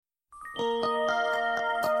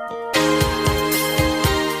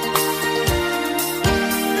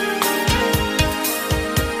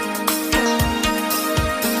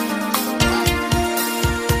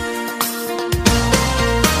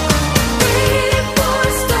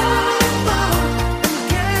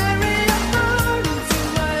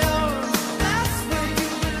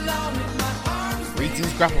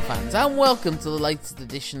Grapple fans, and welcome to the latest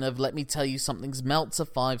edition of Let Me Tell You Something's Meltzer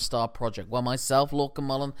 5-Star Project, where myself, Lorcan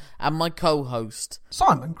Mullen, and my co-host,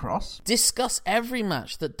 Simon Cross, discuss every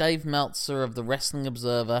match that Dave Meltzer of the Wrestling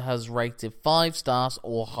Observer has rated 5 stars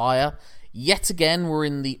or higher. Yet again, we're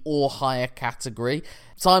in the or higher category.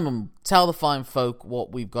 Simon, tell the fine folk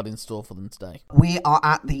what we've got in store for them today. We are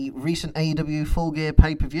at the recent AEW Full Gear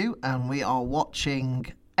pay-per-view, and we are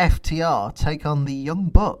watching FTR take on the Young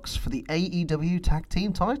Bucks for the AEW Tag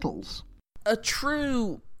Team titles. A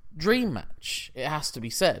true dream match, it has to be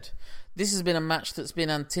said. This has been a match that's been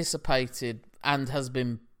anticipated and has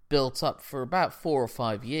been built up for about 4 or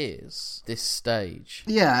 5 years, this stage.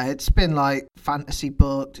 Yeah, it's been like fantasy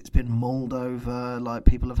booked, it's been mulled over, like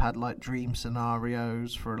people have had like dream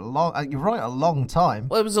scenarios for a long time.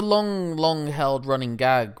 Well, it was a long held running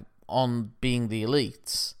gag on Being the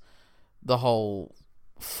Elite. The whole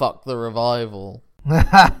fuck the revival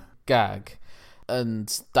gag,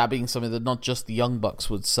 and that being something that not just the Young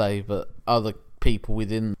Bucks would say, but other people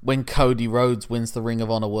within. When Cody Rhodes wins the Ring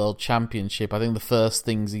of Honor World Championship, I think the first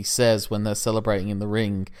things he says when they're celebrating in the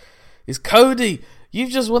ring is, "Cody,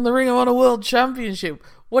 you've just won the Ring of Honor World Championship.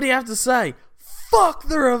 What do you have to say? Fuck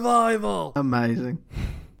the revival." Amazing.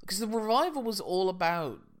 Because the revival was all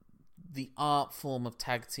about the art form of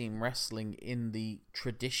tag team wrestling in the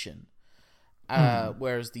tradition.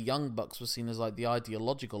 Whereas the Young Bucks were seen as like the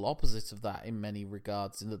ideological opposite of that in many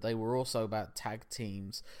regards, in that they were also about tag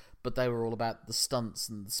teams, but they were all about the stunts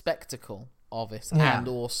and the spectacle of it, and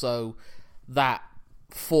also that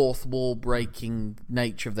fourth wall breaking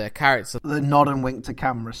nature of their character. The nod and wink to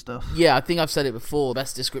camera stuff. Yeah, I think I've said it before. The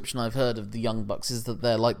best description I've heard of the Young Bucks is that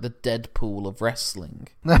they're like the Deadpool of wrestling.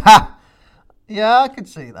 Yeah, I could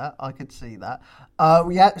see that.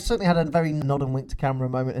 We certainly had a very nod and wink to camera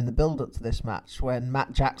moment in the build-up to this match when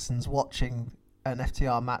Matt Jackson's watching an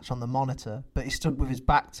FTR match on the monitor, but he stood with his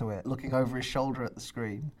back to it, looking over his shoulder at the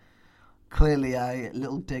screen. Clearly a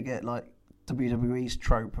little dig at like WWE's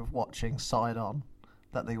trope of watching side-on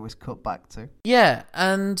that they always cut back to. Yeah,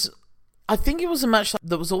 and I think it was a match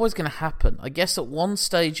that was always going to happen. I guess at one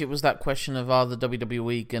stage it was that question of, are the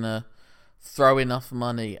WWE going to throw enough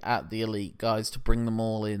money at the Elite guys to bring them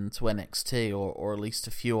all into NXT, or at least a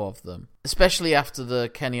few of them. Especially after the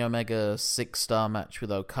Kenny Omega 6-star match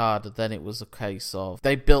with Okada, then it was a case of,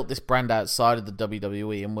 they built this brand outside of the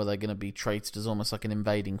WWE, and were they going to be treated as almost like an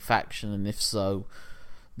invading faction, and if so,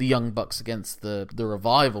 the Young Bucks against the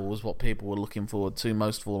Revival was what people were looking forward to,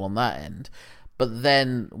 most of all on that end. But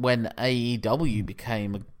then when AEW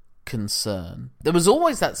became a concern, there was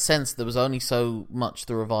always that sense there was only so much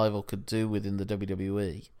the Revival could do within the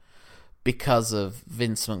WWE because of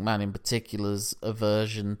Vince McMahon in particular's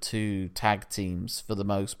aversion to tag teams for the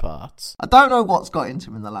most part. I don't know what's got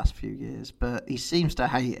into him in the last few years, but he seems to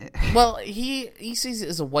hate it. Well, he sees it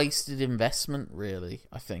as a wasted investment, really,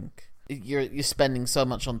 I think. You're spending so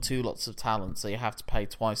much on 2 lots of talent, so you have to pay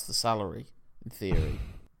twice the salary, in theory.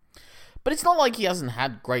 But it's not like he hasn't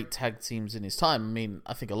had great tag teams in his time. I mean,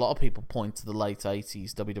 I think a lot of people point to the late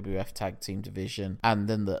 80s WWF tag team division and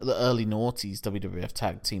then the early noughties WWF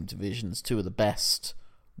tag team division as 2 of the best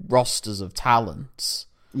rosters of talents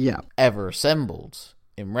ever assembled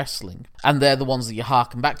in wrestling. And they're the ones that you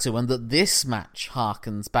harken back to, and that this match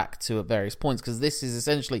harkens back to at various points, because this is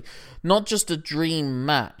essentially not just a dream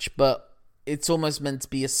match, but it's almost meant to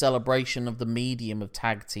be a celebration of the medium of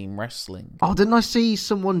tag team wrestling. Oh, didn't I see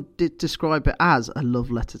someone describe it as a love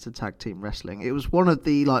letter to tag team wrestling? It was one of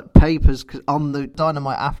the papers on the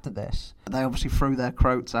Dynamite after this. They obviously threw their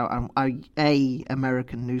quotes out, and a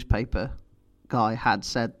American newspaper guy had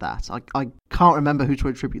said that. I can't remember who to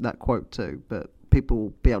attribute that quote to, but people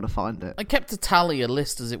will be able to find it. I kept a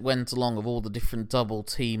list as it went along of all the different double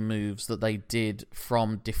team moves that they did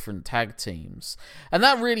from different tag teams. And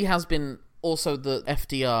that really has been also the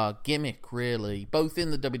FTR gimmick, really, both in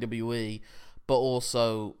the WWE, but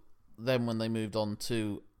also then when they moved on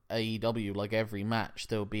to AEW, like every match,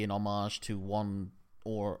 there would be an homage to one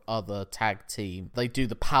or other tag team. They do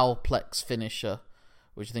the Powerplex finisher,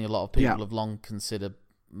 which I think a lot of people have long considered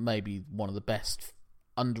maybe one of the best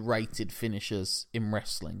underrated finishers in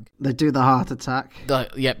wrestling. They do the heart attack.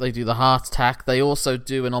 They do the heart attack. They also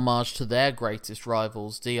do an homage to their greatest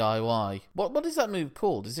rivals, DIY. What is that move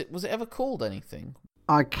called? Was it ever called anything?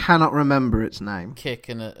 I cannot remember its name. Kick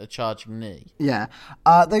and a charging knee. Yeah.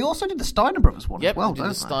 They also did the Steiner Brothers one as well, they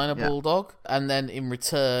did the Steiner Bulldog. And then in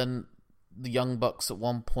return, the Young Bucks at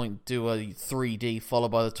one point do a 3D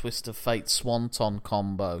followed by the Twist of Fate Swanton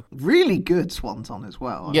combo. Really good Swanton as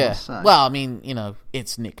well, I must say. Well, I mean,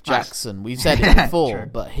 it's Nick Jackson. We've said it before, true.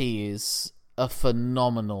 But he is a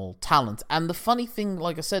phenomenal talent. And the funny thing,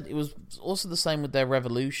 like I said, it was also the same with their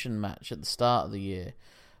Revolution match at the start of the year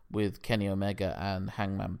with Kenny Omega and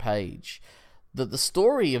Hangman Page, that the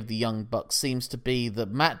story of the Young Bucks seems to be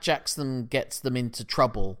that Matt Jackson gets them into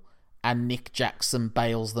trouble and Nick Jackson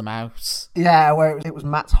bails them out. Yeah, where it was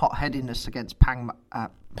Matt's hot-headedness against Hangman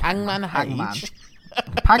Page.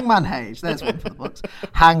 Hangman Page, there's one for the Bucks.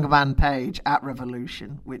 Hangman Page at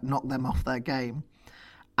Revolution, which knocked them off their game.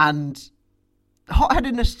 And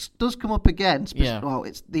hot-headedness does come up again. Well,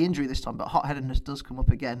 it's the injury this time, but hot-headedness does come up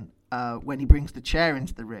again when he brings the chair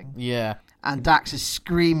into the ring. Yeah. And Dax is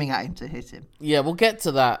screaming at him to hit him. Yeah, we'll get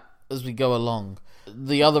to that as we go along.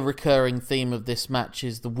 The other recurring theme of this match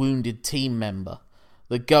is the wounded team member.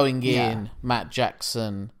 That going in, Matt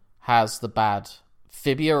Jackson has the bad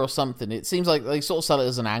fibia or something. It seems like they sort of sell it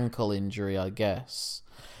as an ankle injury, I guess.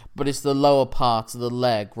 But it's the lower part of the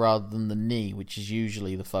leg rather than the knee, which is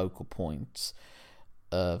usually the focal point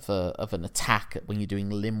of an attack when you're doing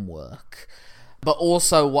limb work. But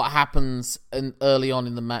also what happens early on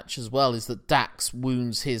in the match as well is that Dax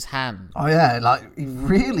wounds his hand. Oh yeah, he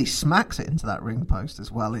really smacks it into that ring post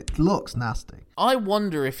as well. It looks nasty. I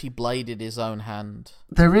wonder if he bladed his own hand.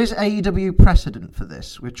 There is AEW precedent for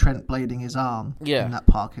this, with Trent blading his arm in that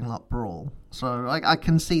parking lot brawl. So I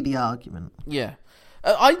can see the argument. Yeah.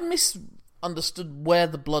 I misunderstood where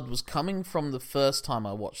the blood was coming from the first time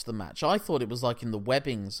I watched the match. I thought it was like in the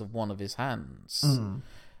webbings of one of his hands. Mm.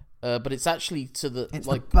 But it's actually to the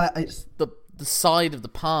the side of the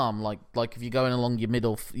palm, like if you're going along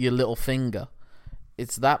your little finger.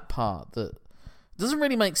 It's that part that doesn't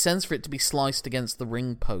really make sense for it to be sliced against the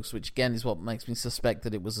ring post, which again is what makes me suspect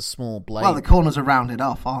that it was a small blade. Well, the corners are rounded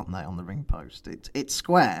off, aren't they, on the ring post? It's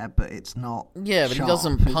square, but it's not. Yeah, but sharp, he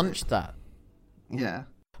doesn't punch that. Yeah.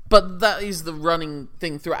 But that is the running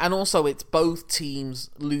thing through, and also it's both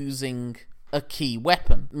teams losing a key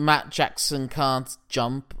weapon. Matt Jackson can't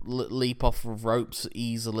jump, leap off of ropes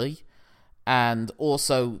easily, and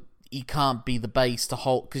also he can't be the base to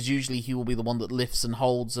hold, because usually he will be the one that lifts and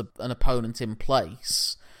holds an opponent in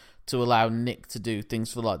place to allow Nick to do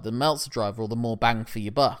things for like the Meltzer driver or the more bang for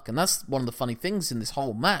your buck. And that's one of the funny things in this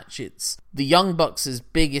whole match. It's the Young Bucks'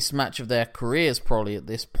 biggest match of their careers probably at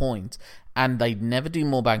this point, and they never do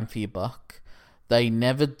more bang for your buck. They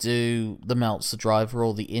never do the Meltzer driver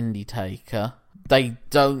or the Indie Taker. They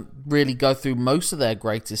don't really go through most of their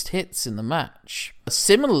greatest hits in the match.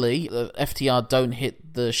 Similarly, FTR don't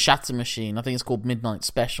hit the Shatter Machine. I think it's called Midnight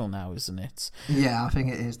Special now, isn't it? Yeah, I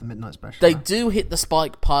think it is the Midnight Special. They do hit the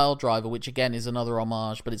Spike Pile Driver, which again is another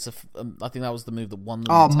homage, but it's I think that was the move that won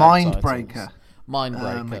them. Mindbreaker.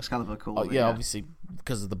 Mindbreaker. Excalibur called it. Yeah, obviously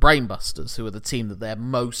because of the Brainbusters, who are the team that they're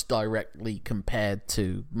most directly compared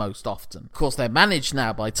to most often. Of course, they're managed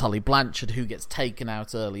now by Tully Blanchard, who gets taken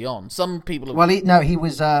out early on. Some people... he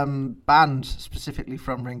was banned specifically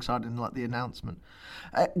from ringside in the announcement.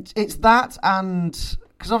 It's that, and...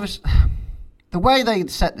 Because obviously, the way they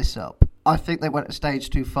set this up, I think they went a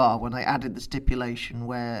stage too far when they added the stipulation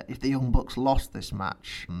where if the Young Bucks lost this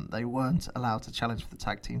match, they weren't allowed to challenge for the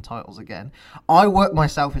tag team titles again. I worked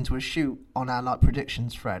myself into a shoot on our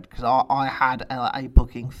predictions thread because I had a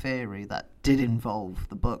booking theory that did involve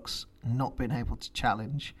the Bucks not being able to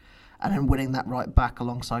challenge and then winning that right back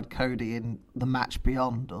alongside Cody in the match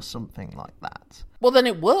beyond or something like that. Well, then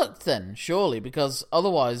it worked then, surely, because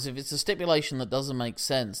otherwise, if it's a stipulation that doesn't make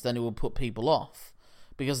sense, then it will put people off.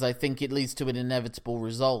 Because they think it leads to an inevitable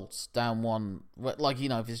result down one, like,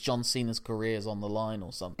 if it's John Cena's career's on the line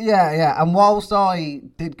or something. Yeah, and whilst I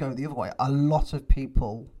did go the other way, a lot of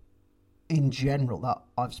people in general that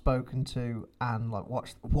I've spoken to and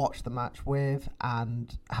watched the match with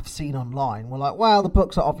and have seen online were like, well, the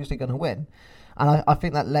Bucks are obviously going to win. And I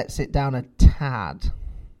think that lets it down a tad.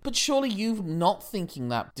 But surely you not thinking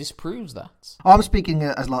that disproves that. I'm speaking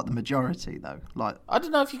as the majority, though. I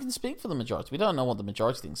don't know if you can speak for the majority. We don't know what the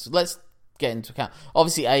majority thinks. So let's get into account.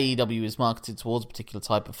 Obviously, AEW is marketed towards a particular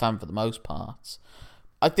type of fan for the most part.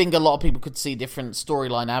 I think a lot of people could see different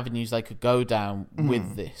storyline avenues they could go down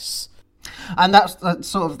with this. And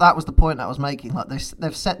that was the point I was making.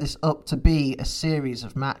 They've set this up to be a series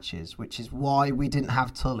of matches, which is why we didn't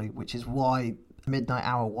have Tully, which is why Midnight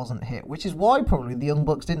Hour wasn't hit, which is why probably the Young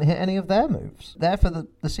Bucks didn't hit any of their moves. They're for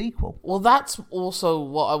the sequel. Well, that's also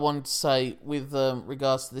what I wanted to say with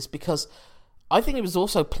regards to this, because I think it was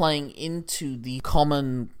also playing into the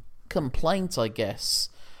common complaint, I guess,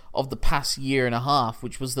 of the past year and a half,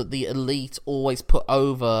 which was that the Elite always put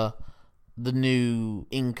over the new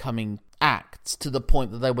incoming acts to the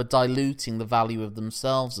point that they were diluting the value of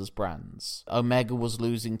themselves as brands. Omega was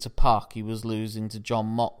losing to Pac, he was losing to Jon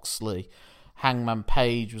Moxley, Hangman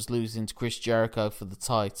Page was losing to Chris Jericho for the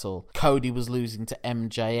title, Cody was losing to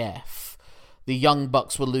MJF, the Young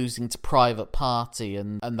Bucks were losing to Private Party,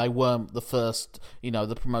 and they weren't the first,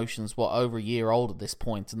 the promotions were over a year old at this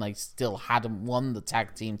point, and they still hadn't won the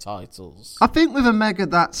tag team titles. I think with Omega,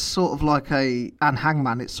 that's sort of like and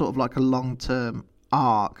Hangman, it's sort of like a long-term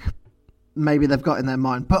arc. Maybe they've got in their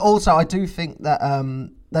mind. But also, I do think that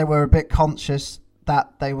they were a bit conscious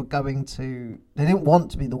that they didn't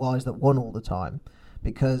want to be the guys that won all the time,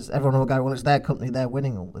 because everyone will go, well, it's their company, they're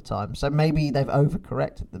winning all the time. So maybe they've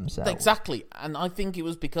overcorrected themselves. Exactly. And I think it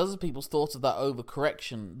was because of people's thoughts of that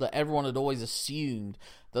overcorrection that everyone had always assumed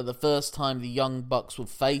that the first time the Young Bucks would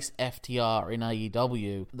face FTR in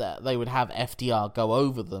AEW, that they would have FTR go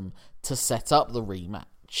over them to set up the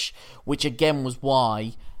rematch, which again was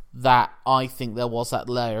why that I think there was that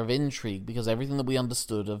layer of intrigue, because everything that we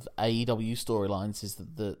understood of AEW storylines is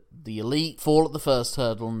that the Elite fall at the first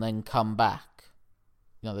hurdle and then come back.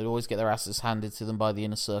 They'd always get their asses handed to them by the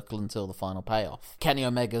Inner Circle until the final payoff. Kenny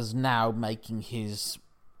Omega's now making his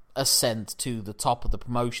ascent to the top of the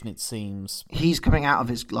promotion, it seems. He's coming out of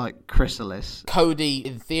his, chrysalis. Cody,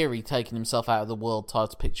 in theory, taking himself out of the world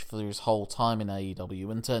title picture for his whole time in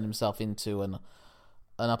AEW and turned himself into an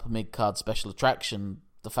upper mid-card special attraction,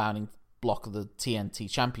 the founding block of the TNT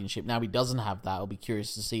Championship. Now he doesn't have that. I'll be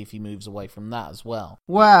curious to see if he moves away from that as well.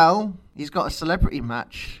 Well, he's got a celebrity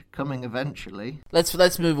match coming eventually.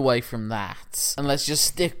 Let's move away from that and let's just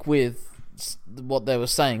stick with what they were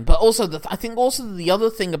saying. But also, I think also the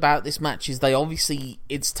other thing about this match is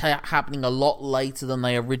it's happening a lot later than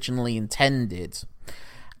they originally intended,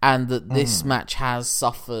 and that this match has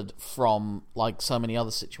suffered from, like so many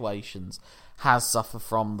other situations, has suffered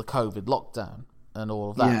from the COVID lockdown and all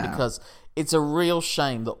of that, because it's a real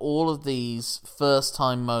shame that all of these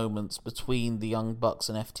first-time moments between the Young Bucks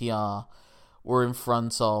and FTR were in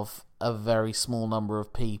front of a very small number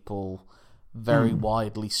of people, very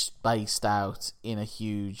widely spaced out in a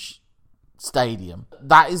huge stadium.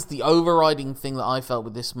 That is the overriding thing that I felt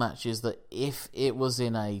with this match, is that if it was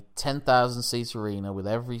in a 10,000-seat arena with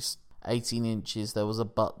every 18 inches there was a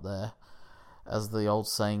butt there, as the old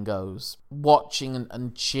saying goes, watching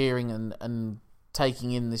and cheering and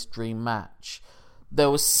taking in this dream match, there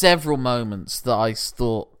were several moments that I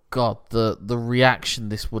thought, God, the reaction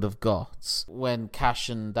this would have got when Cash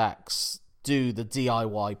and Dax do the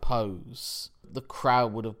DIY pose. The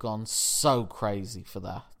crowd would have gone so crazy for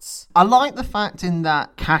that. I like the fact in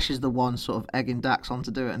that Cash is the one sort of egging Dax on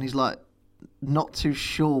to do it, and he's not too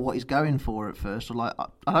sure what he's going for at first, or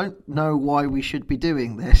I don't know why we should be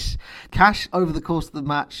doing this. Cash, over the course of the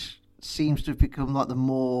match, seems to have become the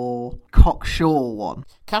more cocksure one.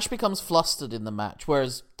 Cash becomes flustered in the match,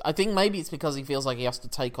 whereas I think maybe it's because he feels like he has to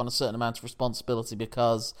take on a certain amount of responsibility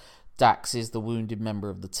because Dax is the wounded member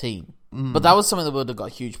of the team. But that was something that would have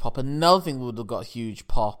got a huge pop. Another thing that would have got a huge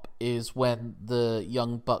pop is when the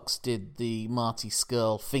Young Bucks did the Marty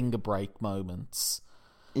Scurll finger break moments.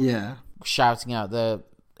 Yeah. Shouting out their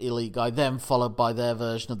Elite guy, then followed by their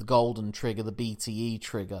version of the Golden Trigger, the BTE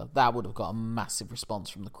Trigger. That would have got a massive response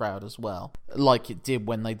from the crowd as well. Like it did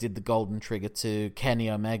when they did the Golden Trigger to Kenny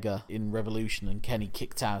Omega in Revolution and Kenny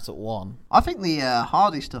kicked out at 1. I think the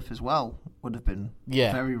Hardy stuff as well would have been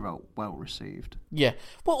very well received. Yeah.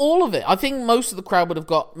 Well, all of it. I think most of the crowd would have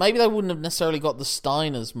got... Maybe they wouldn't have necessarily got the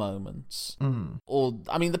Steiners moments. Or,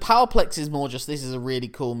 the Powerplex is more just, this is a really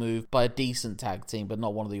cool move by a decent tag team, but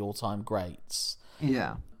not one of the all-time greats.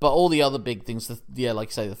 Yeah. But all the other big things, like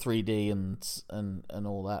you say, the 3D and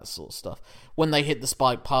all that sort of stuff. When they hit the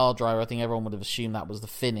spike pile driver, I think everyone would have assumed that was the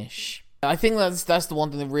finish. I think that's the one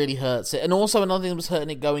thing that really hurts it. And also another thing that was hurting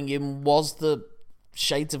it going in was the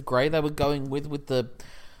shades of grey they were going with the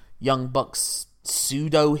Young Bucks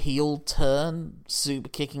pseudo heel turn, super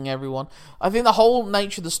kicking everyone. I think the whole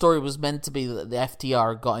nature of the story was meant to be that the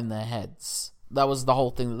FTR got in their heads. That was the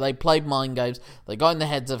whole thing. They played mind games. They got in the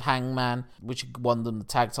heads of Hangman, which won them the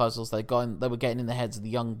tag titles. They were getting in the heads of the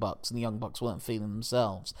Young Bucks, and the Young Bucks weren't feeling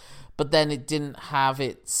themselves. But then it didn't have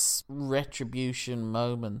its retribution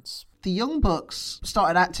moments. The Young Bucks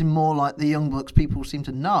started acting more like the Young Bucks people seem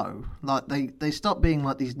to know. They stopped being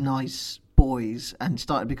like these nice boys and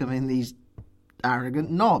started becoming these arrogant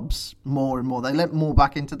knobs more and more. They let more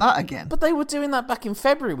back into that again. But they were doing that back in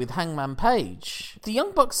February with Hangman Page. The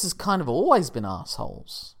Young Bucks has kind of always been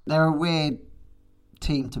arseholes. They're a weird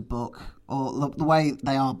team to book or the way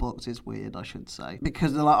they are booked is weird, I should say,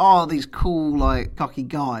 because they're like, oh, these cool, like, cocky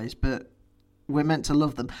guys, but we're meant to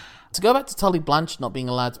love them. To go back to Tully Blanchard not being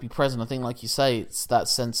allowed to be present, I think, like you say, it's that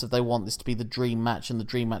sense of they want this to be the dream match, and the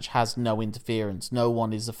dream match has no interference. No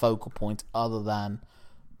one is a focal point other than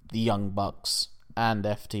the Young Bucks and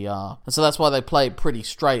FTR. And so that's why they play it pretty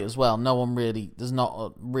straight as well. No one really, there's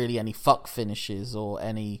not really any fuck finishes or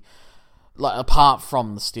any, like, apart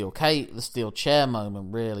from the steel chair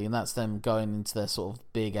moment, really, and that's them going into their sort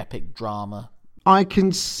of big epic drama. I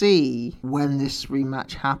can see when this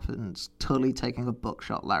rematch happens, Tully taking a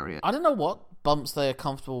buckshot lariat. I don't know what bumps they are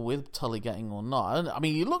comfortable with Tully getting or not. I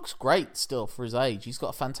mean, he looks great still for his age. He's got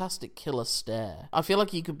a fantastic killer stare. I feel like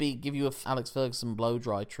he could give you a Alex Ferguson blow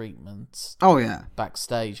dry treatment. Oh yeah,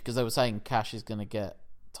 backstage, because they were saying Cash is going to get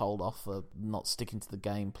told off for not sticking to the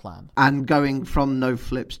game plan and going from no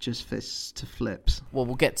flips, just fists to flips. Well,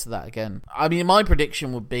 we'll get to that again. I mean, my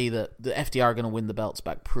prediction would be that the FDR are going to win the belts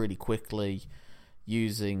back pretty quickly,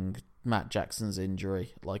 using Matt Jackson's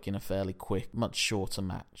injury, like in a fairly quick, much shorter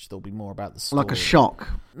match. There'll be more about the story. Like a shock.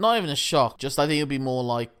 Not even a shock, just I think it'll be more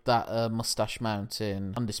like that Mustache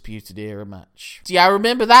Mountain Undisputed Era match. Yeah, I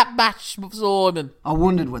remember that match, Simon. I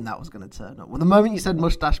wondered when that was going to turn up. Well, the moment you said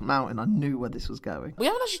Mustache Mountain, I knew where this was going. We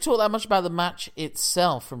haven't actually talked that much about the match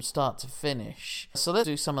itself from start to finish, so let's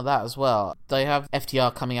do some of that as well. They have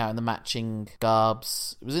FTR coming out in the matching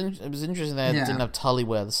garbs. It was interesting they didn't have Tully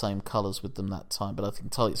wear the same colours with them that time, but I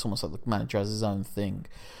think Tully, it's almost like the manager has his own thing.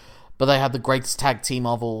 But they had the greatest tag team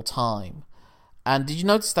of all time. And did you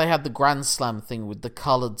notice they had the Grand Slam thing with the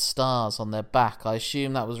coloured stars on their back? I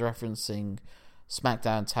assume that was referencing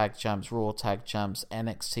SmackDown Tag Champs, Raw Tag Champs,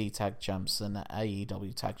 NXT Tag Champs, and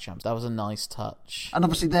AEW Tag Champs. That was a nice touch. And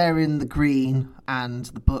obviously they're in the green, and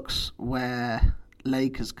the Bucks wear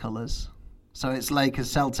Lakers colours. So it's Lakers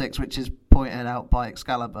Celtics, which is pointed out by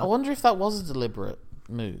Excalibur. I wonder if that was a deliberate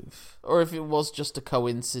move, or if it was just a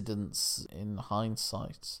coincidence in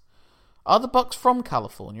hindsight. Are the Bucks from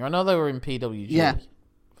California? I know they were in PWG. Yeah.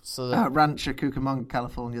 So Rancho Cucamonga,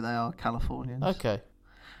 California. They are Californians. Okay.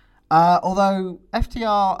 Although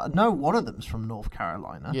FTR, no, one of them's from North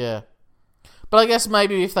Carolina. Yeah. But I guess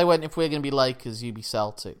maybe if we're going to be Lakers, you be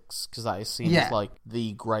Celtics, because that is seen as like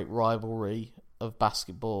the great rivalry of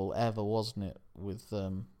basketball ever, wasn't it? With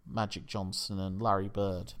Magic Johnson and Larry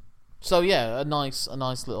Bird. So yeah, a nice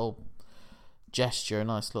little gesture, a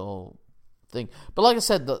nice little thing. But like I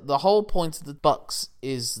said, the whole point of the Bucks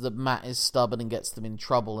is that Matt is stubborn and gets them in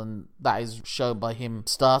trouble, and that is shown by him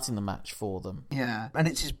starting the match for them. Yeah, and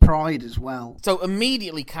it's his pride as well. So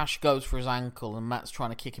immediately Cash goes for his ankle, and Matt's trying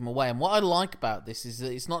to kick him away. And what I like about this is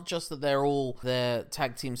that it's not just that they're all their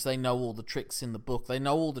tag teams, they know all the tricks in the book, they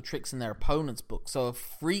know all the tricks in their opponent's book. So a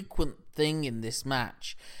frequent thing in this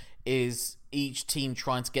match is each team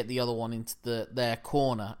trying to get the other one into their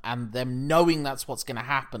corner, and them knowing that's what's going to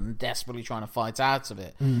happen and desperately trying to fight out of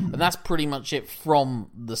it. And that's pretty much it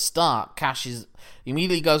from the start. Cash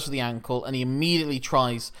immediately goes for the ankle, and he immediately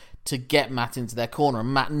tries to get Matt into their corner,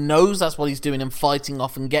 and Matt knows that's what he's doing and fighting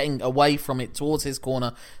off and getting away from it towards his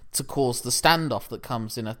corner to cause the standoff that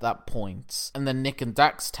comes in at that point. And then Nick and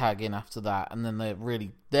Dax tag in after that, and then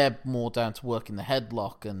they're more down to working the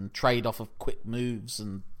headlock and trade off of quick moves,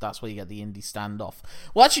 and that's where you get the indie standoff.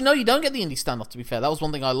 Well, actually, no, you don't get the indie standoff, to be fair. That was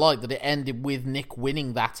one thing I liked, that it ended with Nick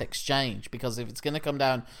winning that exchange, because if it's going to come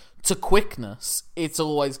down to quickness, it's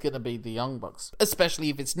always going to be the Young Bucks, especially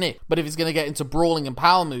if it's Nick. But if it's going to get into brawling and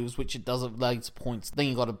power moves, which it does at later points, then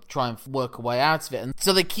you got to try and work a way out of it. And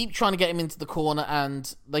so they keep trying to get him into the corner,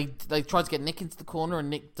 and they try to get Nick into the corner, and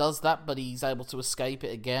Nick does that, but he's able to escape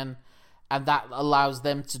it again. And that allows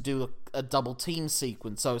them to do a double team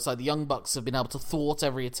sequence. So it's like the Young Bucks have been able to thwart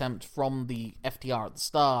every attempt from the FTR at the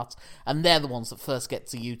start, and they're the ones that first get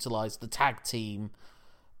to utilise the tag team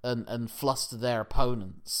and fluster their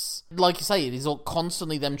opponents. Like you say, it is all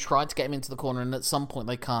constantly them trying to get him into the corner, and at some point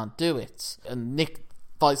they can't do it. And Nick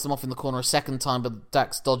fights them off in the corner a second time, but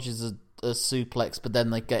Dax dodges a suplex, but then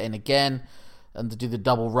they get in again, and they do the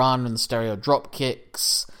double run and the stereo drop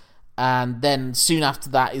kicks. And then soon after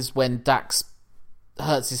that is when Dax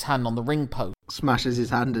hurts his hand on the ring post. Smashes his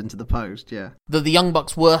hand into the post, yeah. The Young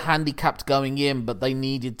Bucks were handicapped going in, but they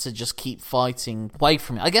needed to just keep fighting away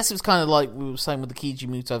from it. I guess it was kind of like we were saying with the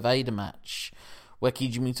Kijimuto Vader match, where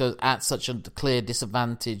Kijimuto's at such a clear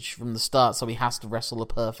disadvantage from the start, so he has to wrestle a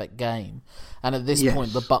perfect game. And at this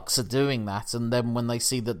point, the Bucks are doing that, and then when they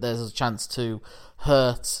see that there's a chance to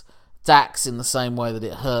hurt Dax in the same way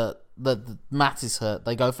that Matt is hurt,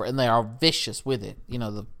 they go for it, and they are vicious with it. You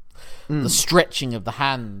know, the stretching of the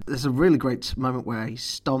hand. There's a really great moment where he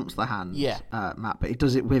stomps the hand, Matt, but he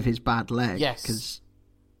does it with his bad leg. Yes. Because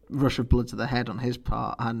rush of blood to the head on his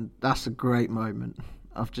part, and that's a great moment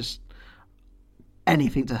of just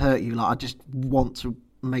anything to hurt you. Like, I just want to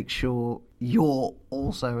make sure you're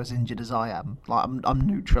also as injured as I am. Like, I'm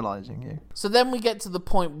neutralizing you. So then we get to the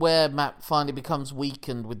point where Matt finally becomes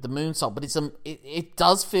weakened with the moonsault, but it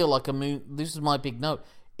does feel like a moon. This is my big note.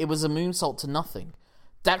 It was a moonsault to nothing.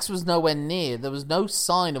 Dax was nowhere near. There was no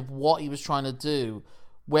sign of what he was trying to do,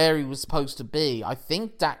 where he was supposed to be. I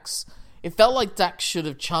think Dax... It felt like Dax should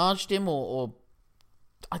have charged him, or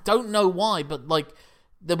I don't know why, but like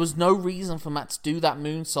there was no reason for Matt to do that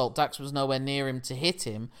moonsault. Dax was nowhere near him to hit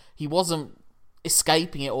him. He wasn't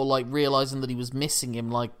escaping it or like realizing that he was missing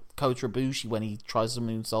him, like Kota Ibushi when he tries to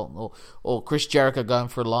moonsault, or Chris Jericho going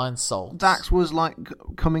for a lionsault. Dax was like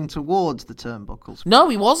coming towards the turnbuckles. No,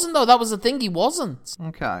 he wasn't though. That was the thing. He wasn't.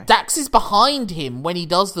 Okay. Dax is behind him when he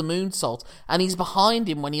does the moonsault, and he's behind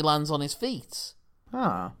him when he lands on his feet.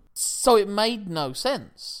 Ah. So it made no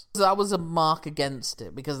sense. That was a mark against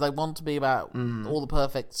it, because they want to be about all the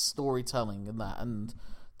perfect storytelling and that, and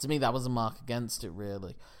to me that was a mark against it,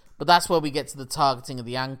 really. But that's where we get to the targeting of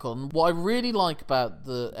the ankle. And what I really like about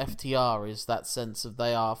the FTR is that sense of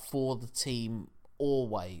they are for the team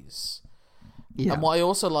always. Yeah. And what I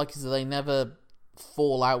also like is that they never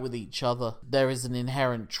fall out with each other. There is an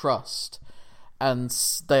inherent trust. And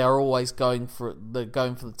they are always going for the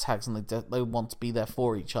tags, and they want to be there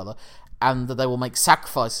for each other, and that they will make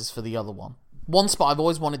sacrifices for the other one. One spot I've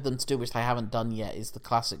always wanted them to do, which they haven't done yet, is the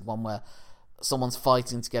classic one where someone's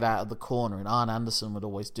fighting to get out of the corner, and Arn Anderson would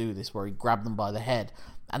always do this, where he'd grab them by the head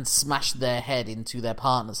and smash their head into their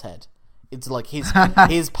partner's head. It's like his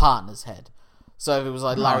partner's head. So if it was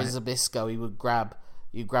like Larry Zbyszko,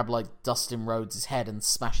 you grab like Dustin Rhodes' head and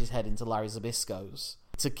smash his head into Larry Zbyszko's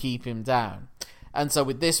to keep him down. And so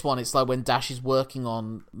with this one, it's like when Dash is working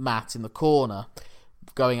on Matt in the corner,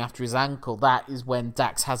 going after his ankle, that is when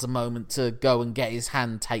Dax has a moment to go and get his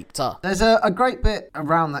hand taped up. There's a great bit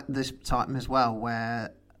around this time as well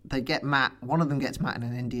where they get Matt, one of them gets Matt in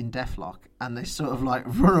an Indian deathlock, and they sort of like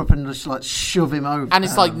run up and just like shove him over. And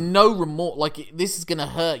it's like no remorse, like this is going to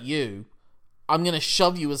hurt you. I'm going to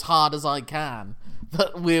shove you as hard as I can,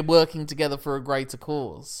 but we're working together for a greater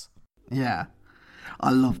cause. Yeah. I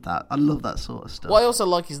love that. I love that sort of stuff. What I also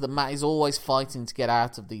like is that Matt is always fighting to get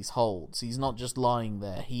out of these holds. He's not just lying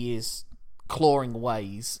there. He is clawing away.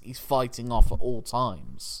 He's fighting off at all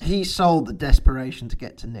times. He sold the desperation to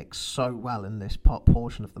get to Nick so well in this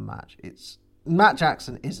portion of the match. Matt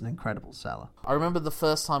Jackson is an incredible seller. I remember the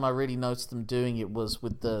first time I really noticed them doing it was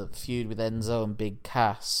with the feud with Enzo and Big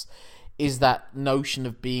Cass. Is that notion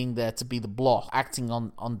of being there to be the block, acting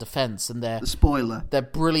on defense, and the spoiler. Their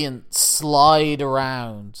brilliant slide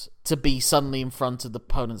around to be suddenly in front of the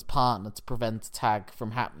opponent's partner to prevent a tag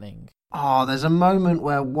from happening. Oh, there's a moment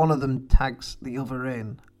where one of them tags the other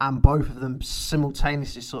in, and both of them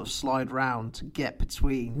simultaneously sort of slide round to get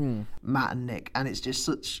between Matt and Nick, and it's just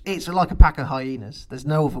it's like a pack of hyenas. There's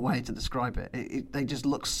no other way to describe it. They just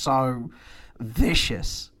look so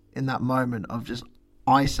vicious in that moment of just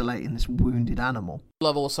isolating this wounded animal. I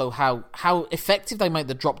love also how effective they make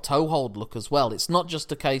the drop toe hold look as well. It's not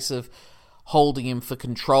just a case of holding him for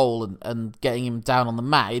control and getting him down on the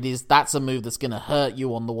mat. That's a move that's going to hurt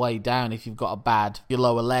you on the way down if you've got your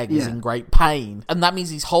lower leg is in great pain. And that means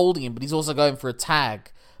he's holding him, but he's also going for a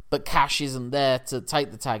tag. But Cash isn't there to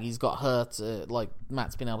take the tag. He's got hurt, like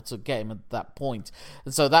Matt's been able to get him at that point.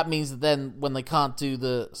 And so that means that then when they can't do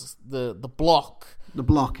the block, the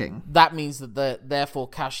blocking, that means that therefore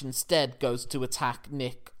Cash instead goes to attack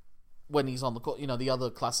Nick when he's on the court. You know, the other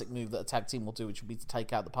classic move that a tag team will do, which would be to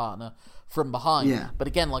take out the partner from behind. Yeah. But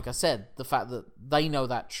again, like I said, the fact that they know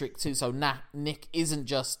that trick too, so Nick isn't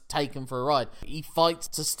just taken for a ride. He fights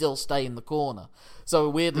to still stay in the corner. So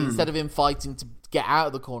weirdly, instead of him fighting to get out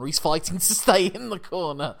of the corner, he's fighting to stay in the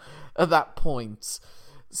corner at that point.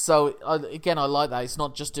 So again, I like that. It's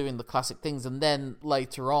not just doing the classic things. And then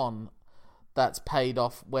later on, that's paid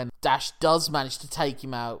off when Dash does manage to take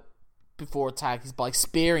him out before a tag is by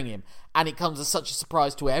spearing him, and it comes as such a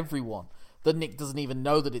surprise to everyone that Nick doesn't even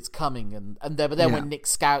know that it's coming, but then when Nick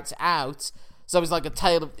scouts out, so it's like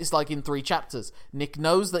it's like in 3 chapters. Nick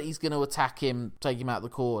knows that he's going to attack him, take him out of the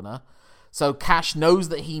corner, so Cash knows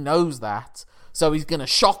that he knows that, so he's going to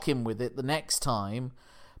shock him with it the next time.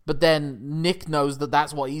 But then Nick knows that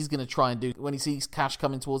that's what he's going to try and do. When he sees Cash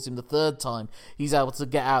coming towards him the 3rd time, he's able to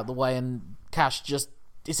get out of the way, and Cash just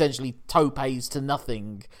essentially topes to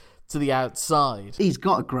nothing to the outside. He's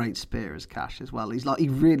got a great spear as Cash as well. He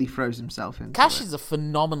really throws himself into Cash it. is a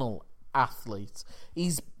phenomenal athlete.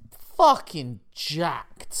 He's fucking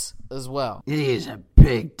jacked as well. He is a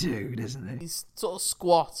big dude, isn't he? He's sort of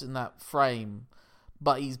squat in that frame,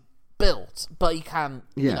 but he's built. But he can,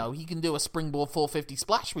 he can do a springboard 450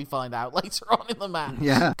 splash, we find out later on in the match.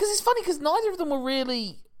 Yeah. Because it's funny, because neither of them were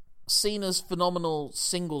really seen as phenomenal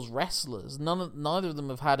singles wrestlers. Neither of them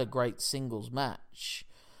have had a great singles match.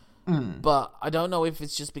 But I don't know if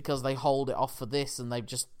it's just because they hold it off for this and they've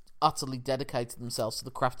just utterly dedicated themselves to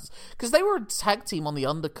the craft. Because they were a tag team on the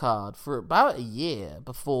undercard for about a year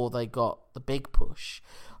before they got the big push.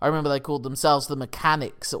 I remember they called themselves the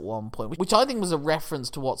Mechanics at one point, which I think was a reference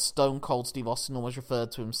to what Stone Cold Steve Austin always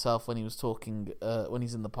referred to himself when he was talking, when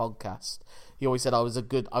he's in the podcast. He always said, I was a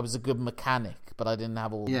good mechanic, but I didn't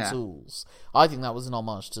have all the tools. I think that was an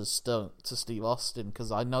homage to Steve Austin,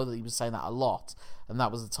 because I know that he was saying that a lot, and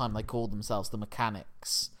that was the time they called themselves the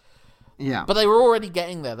Mechanics. Yeah. But they were already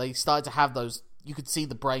getting there. They started to have those, you could see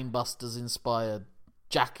the Brainbusters inspired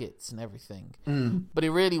jackets and everything. But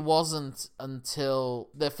it really wasn't until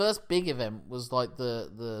their first big event was like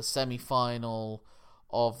the semi-final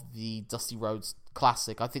of the Dusty Rhodes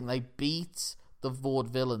Classic. I think they beat the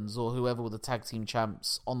Vaudevillains or whoever were the tag team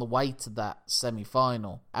champs on the way to that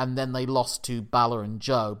semi-final. And then they lost to Balor and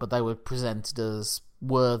Joe, but they were presented as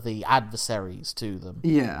worthy adversaries to them.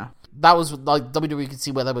 Yeah. That was like WWE could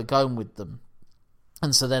see where they were going with them.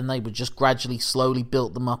 And so then they would just gradually, slowly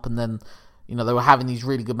build them up, and then, they were having these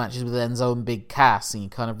really good matches with Enzo and Big Cass, and you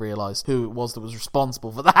kind of realised who it was that was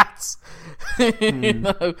responsible for that.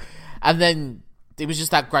 And then it was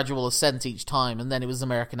just that gradual ascent each time, and then it was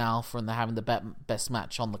American Alpha, and they're having the best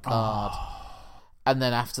match on the card. And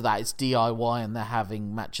then after that, it's DIY, and they're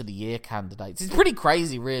having Match of the Year candidates. It's pretty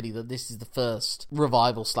crazy, really, that this is the first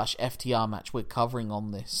Revival/FTR match we're covering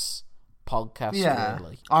on this podcast,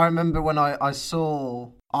 really. I remember when I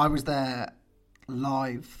was there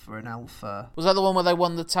live for an Alpha. Was that the one where they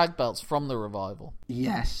won the tag belts from the Revival?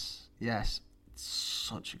 Yes.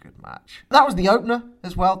 Such a good match. That was the opener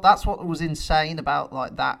as well. That's what was insane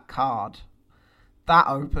about that card. That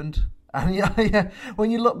opened. And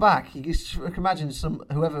when you look back, you can imagine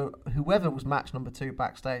whoever was match number 2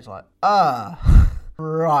 backstage,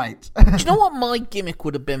 right. Do you know what my gimmick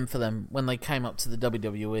would have been for them when they came up to the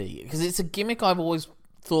WWE? Because it's a gimmick I've always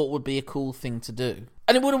thought would be a cool thing to do.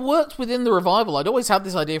 And it would have worked within the Revival. I'd always had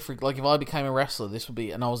this idea for, if I became a wrestler,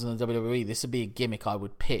 and I was in the WWE, this would be a gimmick I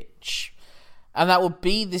would pitch. And that would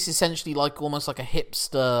be this essentially almost like a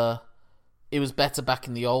hipster... It was better back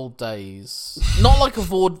in the old days. Not like a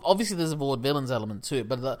obviously there's a Vaudevillains element to it,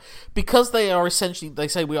 but because they are essentially, they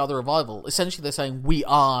say we are the Revival, essentially they're saying we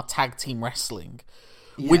are tag team wrestling.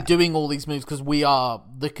 Yeah. We're doing all these moves because we are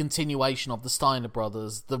the continuation of the Steiner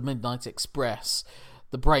Brothers, the Midnight Express,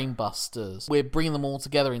 the Brainbusters. We're bringing them all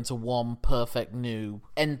together into one perfect new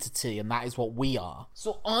entity, and that is what we are.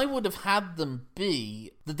 So I would have had them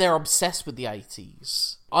be that they're obsessed with the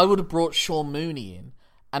 80s. I would have brought Sean Mooney in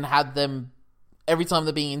and had them... Every time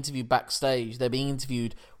they're being interviewed backstage, they're being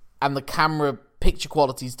interviewed, and the camera picture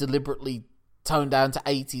quality is deliberately toned down to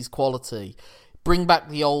 80s quality. Bring back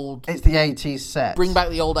the old... It's the 80s set. Bring back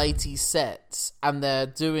the old 80s sets, and they're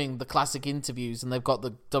doing the classic interviews, and they've got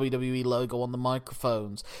the WWE logo on the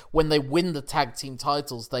microphones. When they win the tag team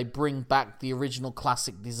titles, they bring back the original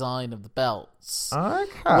classic design of the belts.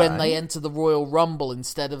 Okay. When they enter the Royal Rumble,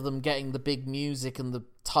 instead of them getting the big music and the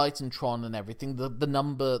Titantron and everything,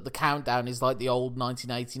 the countdown is like the old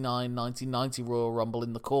 1989, 1990 Royal Rumble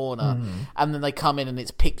in the corner, and then they come in and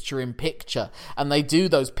it's picture-in-picture, and they do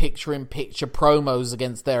those picture-in-picture promos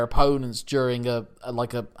against their opponents during a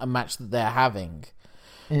match that they're having.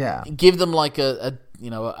 Yeah. Give them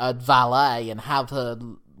a valet and have her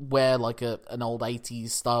wear an old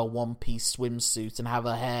 80s style one-piece swimsuit and have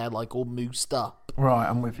her hair all moosed up. Right,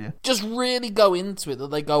 I'm with you. Just really go into it,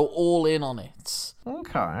 that they go all in on it.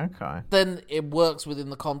 Okay. Then it works within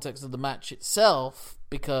the context of the match itself,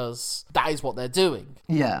 because that is what they're doing.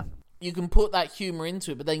 Yeah. You can put that humour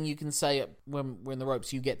into it, but then you can say, when we're in the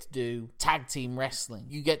ropes, you get to do tag team wrestling.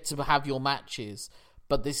 You get to have your matches,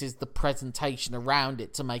 but this is the presentation around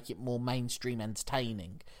it to make it more mainstream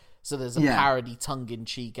entertaining. So there's a parody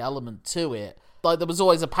tongue-in-cheek element to it. There was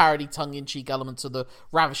always a parody tongue-in-cheek element to the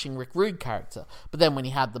ravishing Rick Rude character. But then when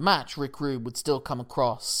he had the match, Rick Rude would still come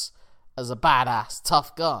across as a badass,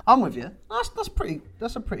 tough guy. I'm with you. That's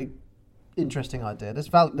a pretty interesting idea.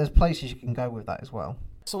 There's places you can go with that as well.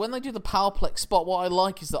 So when they do the Powerplex spot, what I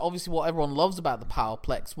like is that obviously what everyone loves about the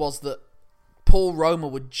Powerplex was that Paul Roma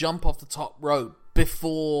would jump off the top rope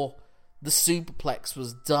before the Superplex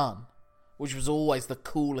was done, which was always the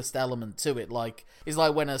coolest element to it. It's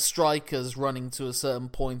like when a striker's running to a certain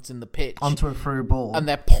point in the pitch onto a through ball, and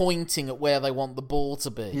they're pointing at where they want the ball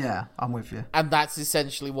to be. Yeah, I'm with you. And that's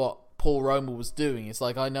essentially what Paul Roma was doing. It's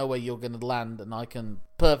like, I know where you're going to land and I can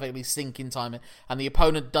perfectly sink in time, and the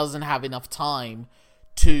opponent doesn't have enough time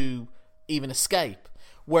to even escape.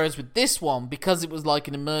 Whereas with this one, because it was like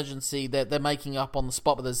an emergency, they're making up on the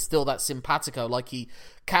spot, but there's still that simpatico. Like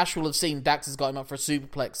Cash will have seen Dax has got him up for a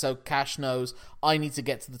superplex, so Cash knows I need to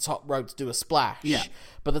get to the top rope to do a splash. Yeah.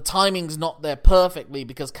 But the timing's not there perfectly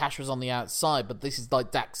because Cash was on the outside, but this is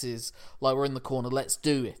like Dax's, like, we're in the corner, let's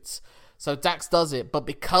do it. So Dax does it, but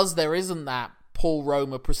because there isn't that Paul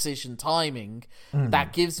Roma precision timing,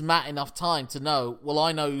 that gives Matt enough time to know, well,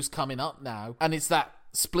 I know who's coming up now, and it's that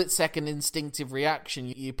split-second instinctive reaction.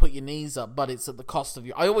 You put your knees up, but it's at the cost of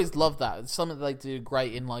you. I always love that. It's something that they do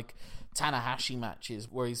great in, like, Tanahashi matches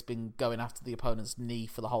where he's been going after the opponent's knee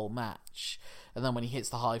for the whole match, and then when he hits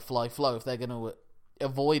the high fly flow, if they're going to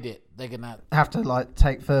avoid it, they're going to have to, like,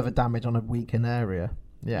 take further damage on a weakened area.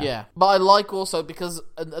 Yeah. But I like also, because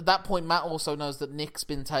at that point Matt also knows that Nick's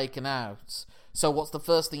been taken out, so what's the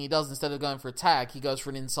first thing he does? Instead of going for a tag, he goes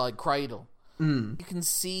for an inside cradle. You can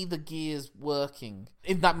see the gears working.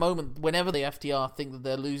 In that moment, whenever the FTR think that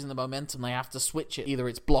they're losing the momentum, they have to switch it. Either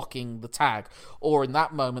it's blocking the tag, or in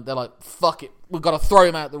that moment, they're like, fuck it, we've got to throw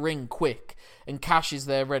him out the ring quick. And Cash is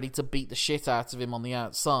there ready to beat the shit out of him on the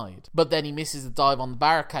outside. But then he misses a dive on the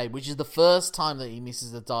barricade, which is the first time that he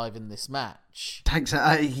misses a dive in this match.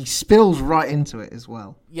 He spills right into it as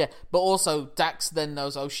well. Yeah, but also Dax then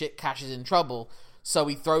knows, oh shit, Cash is in trouble. So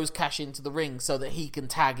he throws Cash into the ring so that he can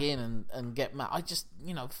tag in and get Matt. I just,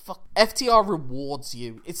 fuck. FTR rewards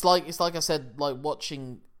you. It's like I said, like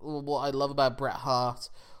watching what I love about Bret Hart,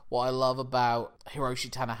 what I love about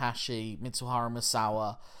Hiroshi Tanahashi, Mitsuharu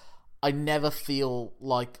Misawa. I never feel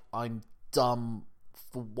like I'm dumb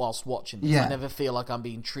whilst watching this. Yeah. I never feel like I'm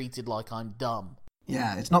being treated like I'm dumb.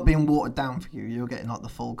 Yeah, it's not being watered down for you. You're getting like the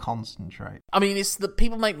full concentrate. I mean, it's that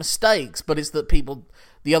people make mistakes, but it's that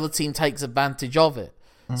the other team takes advantage of it.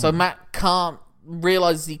 So Matt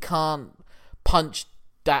realizes he can't punch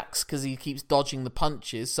Dax because he keeps dodging the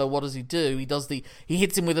punches. So what does he do? He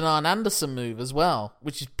hits him with an Arn Anderson move as well,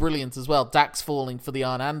 which is brilliant as well. Dax falling for the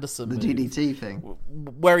Arn Anderson move. The DDT thing.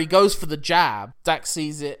 Where he goes for the jab, Dax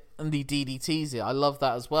sees it and he DDTs it. I love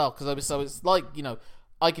that as well. So it's like,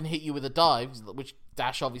 I can hit you with a dive, which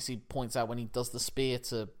Dash obviously points out when he does the spear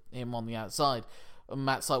to him on the outside. And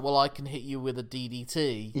Matt's like, well, I can hit you with a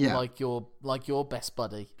DDT, like your best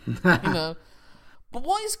buddy, But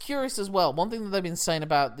what is curious as well, one thing that they've been saying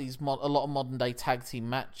about a lot of modern day tag team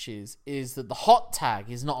matches is that the hot tag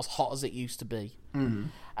is not as hot as it used to be.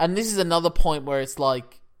 And this is another point where it's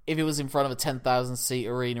like, if it was in front of a 10,000 seat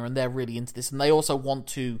arena and they're really into this, and they also want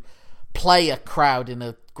to play a crowd in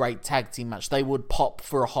a great tag team match, they would pop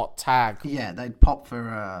for a hot tag. Yeah, they'd pop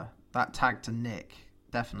for that tag to Nick.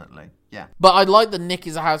 Definitely, yeah. But I like that Nick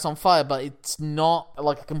is a house on fire, but it's not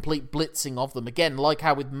like a complete blitzing of them. Again, like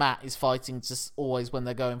how with Matt is fighting just always when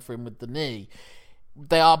they're going for him with the knee.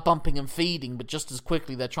 They are bumping and feeding, but just as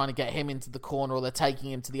quickly they're trying to get him into the corner or they're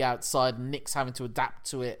taking him to the outside and Nick's having to adapt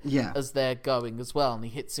to it as they're going as well. And he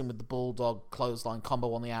hits him with the Bulldog clothesline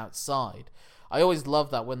combo on the outside. I always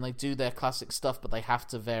love that when they do their classic stuff, but they have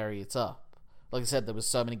to vary it up. Like I said, there was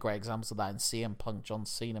so many great examples of that in CM Punk John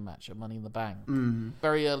Cena match at Money in the Bank.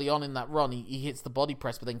 Very early on in that run, he hits the body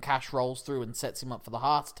press, but then Cash rolls through and sets him up for the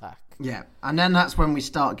heart attack. Yeah, and then that's when we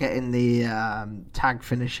start getting the tag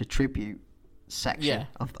finisher tribute section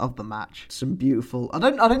of the match. Some beautiful. I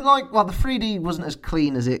don't like. Well, the 3D wasn't as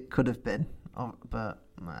clean as it could have been, but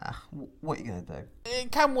what are you gonna do? It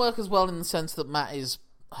can work as well in the sense that Matt is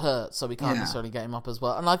hurt, so we can't necessarily get him up as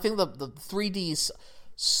well. And I think that the 3D is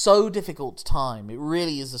so difficult to time. It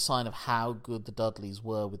really is a sign of how good the Dudleys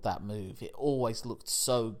were with that move. It always looked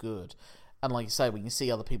so good. And like you say, when you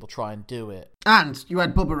see other people try and do it. And you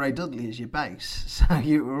had Bubba Ray Dudley as your base, so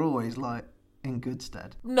you were always like in good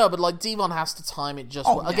stead. No, but like Devon has to time it just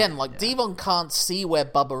again, Devon can't see where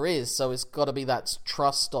Bubba is, so it's got to be that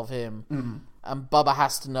trust of him. And Bubba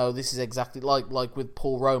has to know this is exactly like with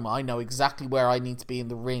Paul Roma. I know exactly where I need to be in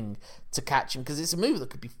the ring to catch him, because it's a move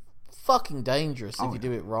that could be fucking dangerous if you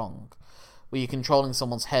do it wrong, where you're controlling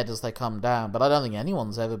someone's head as they come down. But I don't think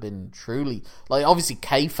anyone's ever been truly, like, obviously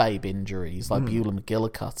kayfabe injuries like Beulah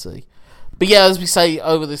McGillicuddy. But yeah, as we say,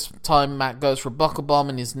 over this time Matt goes for a buckle bomb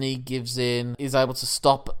and his knee gives in. He's able to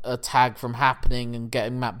stop a tag from happening and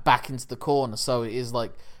getting Matt back into the corner, so it is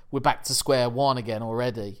like we're back to square one again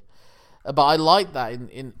already. But I like that.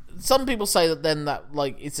 In some people say that then that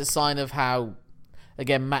like it's a sign of how,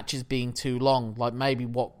 again, matches being too long. Like maybe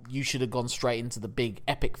what you should have gone straight into the big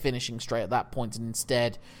epic finishing straight at that point, and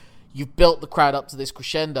instead you've built the crowd up to this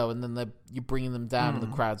crescendo, and then you're bringing them down, and the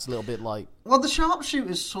crowd's a little bit like... Well, the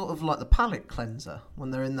sharpshooter's sort of like the palate cleanser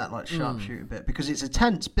when they're in that like sharpshooter bit, because it's a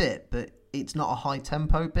tense bit, but it's not a high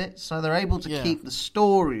tempo bit, so they're able to keep the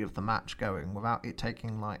story of the match going without it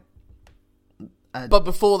taking like... But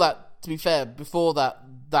before that, to be fair,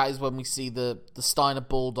 that is when we see the Steiner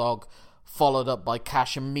Bulldog followed up by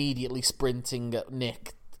Cash immediately sprinting at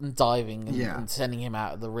Nick and diving and sending him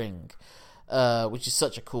out of the ring, which is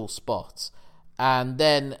such a cool spot. And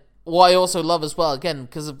then what I also love as well, again,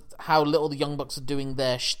 because of how little the Young Bucks are doing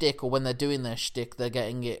their shtick, or when they're doing their shtick, they're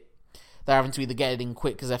having to either get it in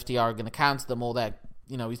quick because FTR are going to counter them, or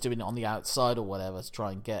he's doing it on the outside or whatever to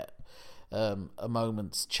try and get a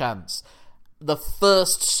moment's chance. The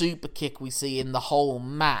first super kick we see in the whole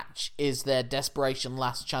match is their desperation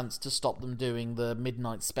last chance to stop them doing the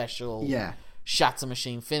Midnight Special Shatter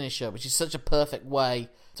Machine finisher, which is such a perfect way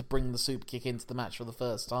to bring the super kick into the match for the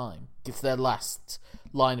first time. It's their last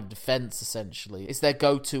line of defense, essentially. It's their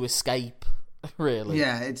go-to escape, really.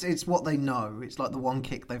 Yeah, it's what they know. It's like the one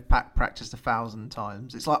kick they've practiced 1,000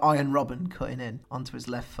 times. It's like Iron Robin cutting in onto his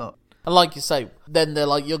left foot. And like you say, then they're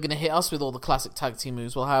like, you're going to hit us with all the classic tag team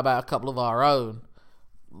moves. Well, how about a couple of our own?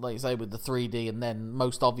 Like you say, with the 3D, and then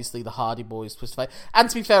most obviously the Hardy Boys twist fate. And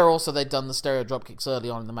to be fair, also they'd done the stereo drop kicks early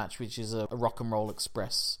on in the match, which is a Rock and Roll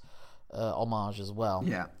Express homage as well.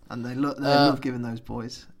 Yeah, and they love giving those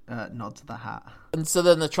boys nod to the hat. And so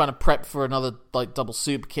then they're trying to prep for another like double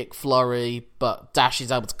super kick flurry, but Dash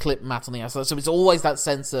is able to clip Matt on the outside. So it's always that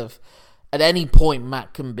sense of at any point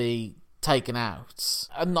Matt can be taken out.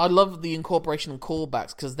 And I love the incorporation of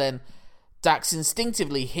callbacks, because then Dax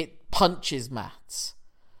instinctively punches Matt,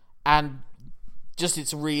 and just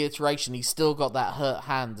its reiteration, he's still got that hurt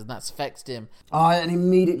hand, and that's affected him. Oh, and he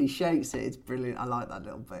immediately shakes it. It's brilliant. I like that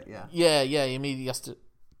little bit, Yeah, he immediately has to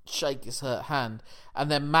shake his hurt hand,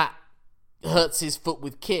 and then Matt hurts his foot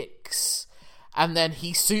with kicks, and then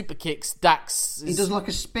he super kicks Dax. He does like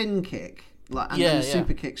a spin kick, and then a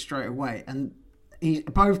super kick straight away, and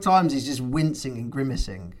both times he's just wincing and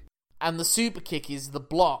grimacing. And the super kick is the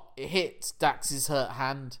block. It hits Dax's hurt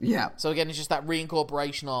hand. Yeah. So again, it's just that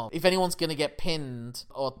reincorporation of, if anyone's going to get pinned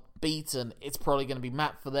or beaten, it's probably going to be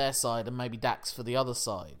Matt for their side and maybe Dax for the other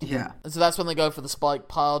side. Yeah. And so that's when they go for the spike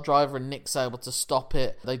pile driver, and Nick's able to stop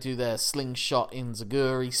it. They do their slingshot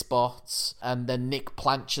Inzaguri spots, and then Nick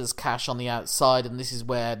planches Cash on the outside, and this is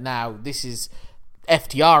where this is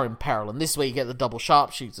FTR in peril, and this is where you get the double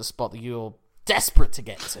sharpshooter spot that you're desperate to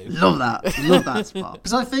get to. Love that spot,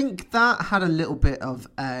 because I think that had a little bit of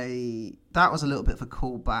a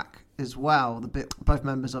callback as well. The bit both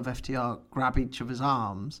members of FTR grab each other's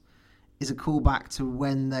arms is a callback to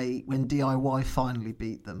when DIY finally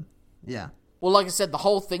beat them. Yeah. Well, like I said, the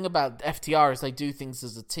whole thing about FTR is they do things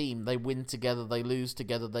as a team. They win together, they lose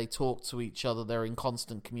together, they talk to each other, they're in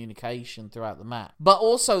constant communication throughout the match. But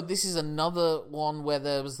also, this is another one where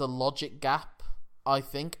there was the logic gap, I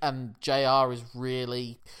think, and JR is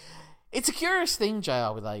really... It's a curious thing,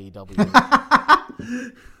 JR, with AEW.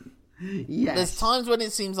 Yes. There's times when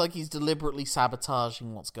it seems like he's deliberately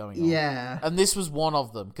sabotaging what's going on. Yeah. And this was one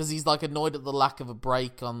of them, because he's like annoyed at the lack of a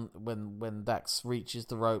break on when Dax reaches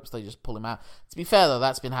the ropes, they just pull him out. To be fair, though,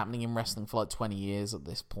 that's been happening in wrestling for like 20 years at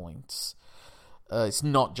this point. It's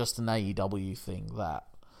not just an AEW thing, that.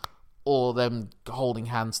 Or them holding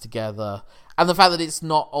hands together. And the fact that it's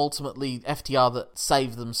not ultimately FTR that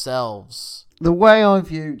save themselves. The way I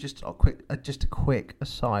view, just a quick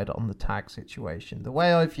aside on the tag situation, the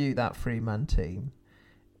way I view that three-man team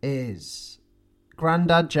is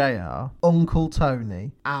Grandad JR, Uncle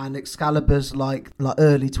Tony, and Excalibur's like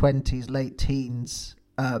early 20s, late teens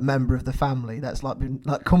member of the family that's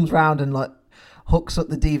comes round and like hooks up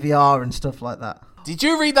the DVR and stuff like that. Did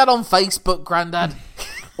you read that on Facebook, Grandad?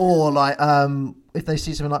 Or like, if they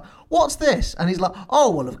see something like, what's this? And he's like,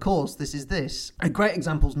 oh, well, of course, this is this. A great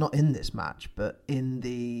example's not in this match, but in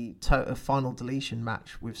the final deletion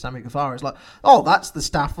match with Sammy Guevara, it's like, oh, that's the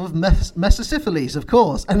staff of Mesosyphilis, of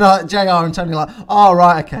course. And JR and Tony are like, oh,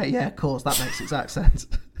 right, okay, yeah, of course, that makes exact sense.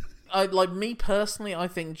 Me personally, I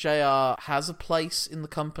think JR has a place in the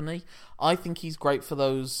company. I think he's great for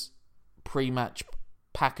those pre-match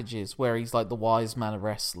packages where he's like the wise man of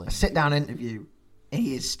wrestling. A sit-down interview.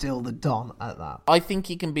 He is still the Don at that. I think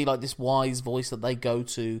he can be like this wise voice that they go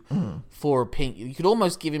to for opinion. You could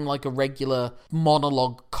almost give him like a regular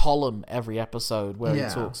monologue column every episode where he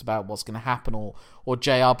talks about what's going to happen, or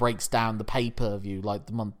JR breaks down the pay-per-view like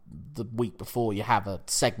the week before. You have a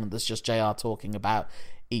segment that's just JR talking about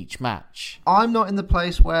each match. I'm not in the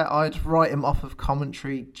place where I'd write him off of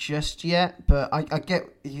commentary just yet, but I get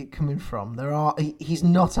where you're coming from. He's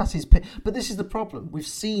not at his peak, but this is the problem. We've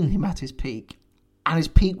seen him at his peak, and his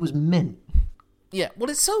peak was mint. Yeah, well,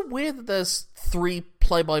 it's so weird that there's 3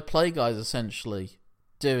 play-by-play guys essentially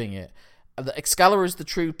doing it. Excalibur is the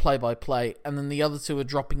true play-by-play, and then the other 2 are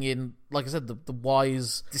dropping in, like I said, the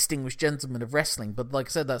wise, distinguished gentlemen of wrestling. But like I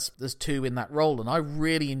said, there's 2 in that role, and I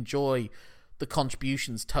really enjoy the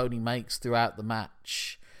contributions Tony makes throughout the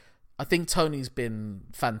match. I think Tony's been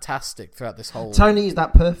fantastic throughout this whole Tony is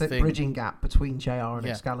that perfect thing. Bridging gap between JR and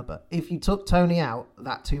Excalibur. If you took Tony out,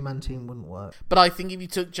 that 2-man team wouldn't work. But I think if you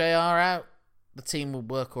took JR out, the team would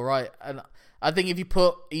work all right. And I think if you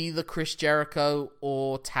put either Chris Jericho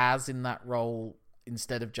or Taz in that role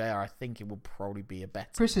instead of JR, I think it would probably be a better.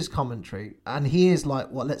 Chris's commentary, and he is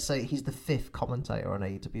let's say he's the 5th commentator on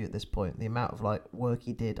AEW at this point. The amount of work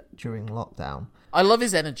he did during lockdown. I love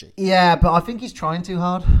his energy. Yeah, but I think he's trying too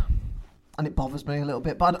hard, and it bothers me a little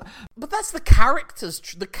bit. But that's the characters.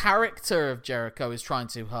 The character of Jericho is trying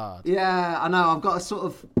too hard. Yeah, I know. I've got to sort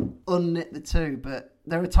of unknit the two, but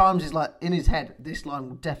there are times he's in his head, this line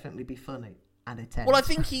will definitely be funny. And it ends. Well, I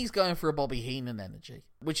think he's going for a Bobby Heenan energy,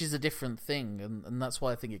 which is a different thing, and that's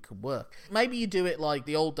why I think it could work. Maybe you do it like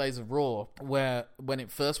the old days of Raw, where when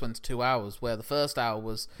it first went to 2 hours, where the first hour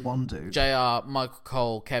was one dude, JR, Michael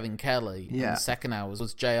Cole, Kevin Kelly, and the second hour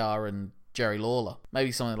was JR and Jerry Lawler.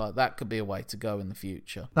 Maybe something like that could be a way to go in the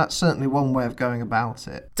future. That's certainly one way of going about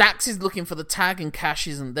it. Dax is looking for the tag and Cash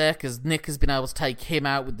isn't there because Nick has been able to take him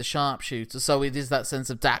out with the sharpshooter. So it is that sense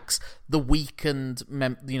of Dax, the weakened,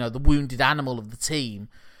 the wounded animal of the team,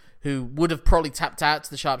 who would have probably tapped out to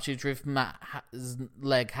the sharpshooter if Matt's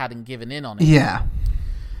leg hadn't given in on it. Yeah.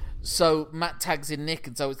 So Matt tags in Nick,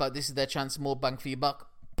 and so it's like, this is their chance for more bang for your buck,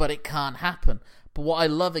 but it can't happen. But what I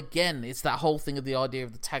love, again, is that whole thing of the idea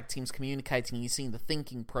of the tag teams communicating, and you're seeing the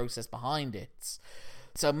thinking process behind it.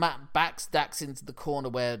 So Matt backs Dax into the corner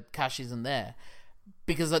where Cash isn't there,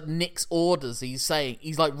 because at Nick's orders, he's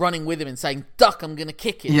running with him and saying, duck, I'm going to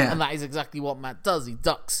kick it. Yeah. And that is exactly what Matt does. He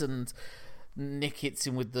ducks, and Nick hits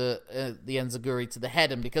him with the Enziguri to the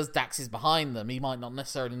head, and because Dax is behind them, he might not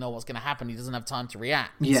necessarily know what's going to happen. He doesn't have time to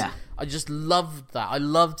react. Yeah. I just loved that. I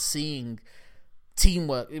loved seeing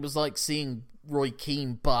teamwork. It was like seeing Roy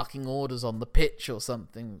Keane barking orders on the pitch or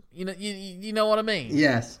something. You know what I mean?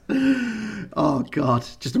 Yes. Oh, God.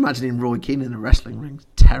 Just imagining Roy Keane in a wrestling ring.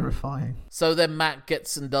 Terrifying. So then Matt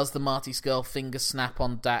gets and does the Marty Scurll finger snap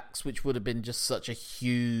on Dax, which would have been just such a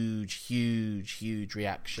huge, huge, huge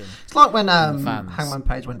reaction. It's like when Hangman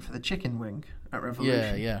Page went for the chicken wing at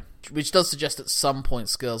Revolution. Yeah. Which does suggest at some point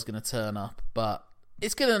Scurll's going to turn up, but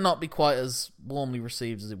it's going to not be quite as warmly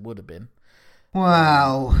received as it would have been.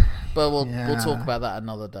 Well, but we'll talk about that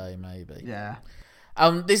another day, maybe. Yeah.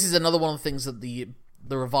 This is another one of the things that the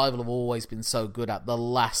Revival have always been so good at, the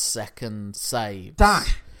last second saves.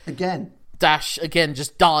 Dash again,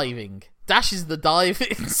 just diving. Dash is the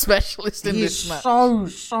diving specialist in this match.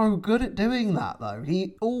 He's so good at doing that, though.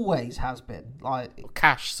 He always has been.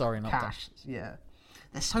 Cash, sorry, not Cash. Dash. Yeah,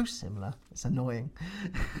 they're so similar. It's annoying.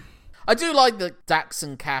 I do like that Dax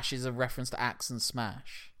and Cash is a reference to Axe and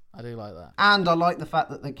Smash. I do like that. And I like the fact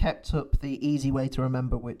that they kept up the easy way to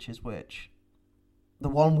remember which is which. The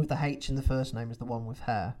one with the H in the first name is the one with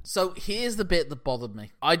hair. So here's the bit that bothered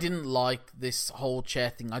me. I didn't like this whole chair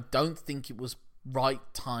thing. I don't think it was right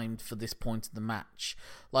timed for this point of the match.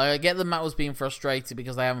 I get that Matt was being frustrated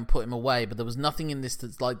because they haven't put him away, but there was nothing in this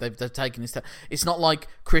that's like they've taken his... It's not like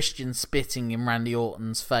Christian spitting in Randy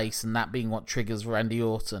Orton's face and that being what triggers Randy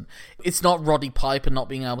Orton. It's not Roddy Piper not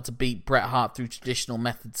being able to beat Bret Hart through traditional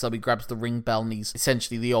methods, so he grabs the ring bell and he's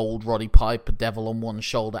essentially the old Roddy Piper, devil on one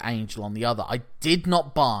shoulder, angel on the other. I did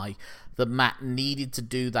not buy that Matt needed to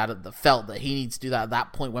do that, felt that he needs to do that at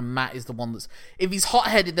that point when Matt is the one that's... If he's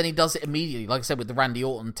hot-headed, then he does it immediately. Like I said, with the Randy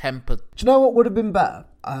Orton temper. Do you know what would have been better?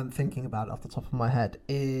 I'm thinking about it off the top of my head,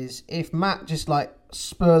 is if Matt just,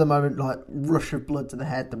 spur of the moment, rush of blood to the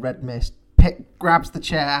head, the red mist, grabs the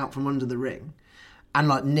chair out from under the ring, and,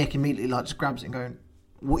 Nick immediately, just grabs it and going,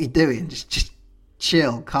 what are you doing? Just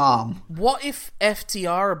chill, calm. What if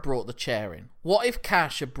FTR had brought the chair in? What if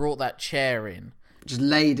Cash had brought that chair in? Just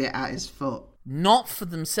laid it at his foot. Not for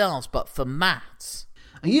themselves, but for Matt.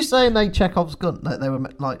 Are you saying they Chekhov's gun? That they were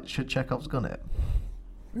should Chekhov's gun it?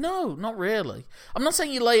 No, not really. I'm not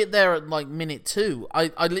saying you lay it there at minute 2.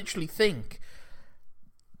 I literally think.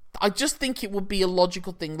 I just think it would be a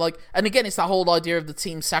logical thing. And again, it's that whole idea of the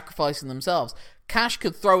team sacrificing themselves. Cash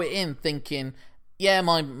could throw it in, thinking, "Yeah,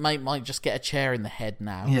 my mate might just get a chair in the head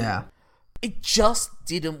now." Yeah. It just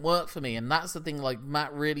didn't work for me, and that's the thing.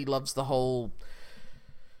 Matt really loves the whole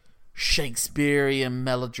Shakespearean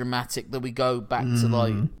melodramatic that we go back to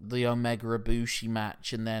like the Omega Ibushi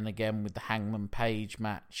match, and then again with the Hangman Page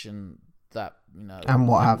match, and that, you know, and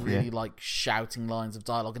what have really you, like shouting lines of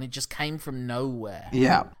dialogue, and it just came from nowhere.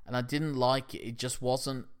 Yeah, and I didn't like it. It just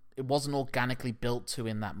wasn't. It wasn't organically built to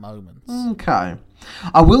in that moment. Okay,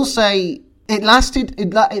 I will say it lasted.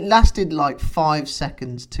 It lasted like 5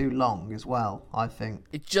 seconds too long as well. I think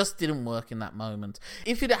it just didn't work in that moment.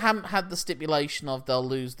 If it hadn't had the stipulation of they'll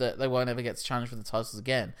lose, that they won't ever get to challenge for the titles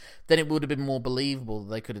again, then it would have been more believable that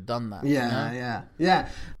they could have done that. Yeah, you know? yeah.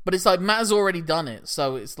 But it's like Matt has already done it,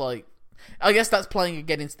 so it's like, I guess that's playing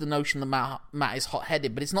again into the notion that Matt is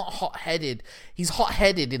hot-headed, but it's not hot-headed. He's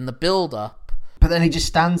hot-headed in the build-up. But then he just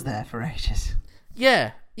stands there for ages.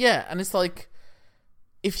 Yeah, and it's like,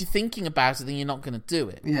 if you're thinking about it, then you're not going to do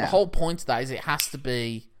it. Yeah. The whole point of that is it has to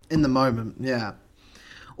be in the moment, yeah.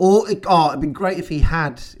 Or, it'd be great if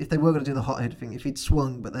they were going to do the hot-head thing, if he'd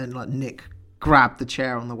swung, but then like Nick grabbed the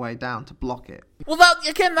chair on the way down to block it. Well,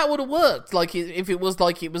 that would have worked. Like, if it was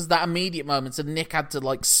that immediate moment, and Nick had to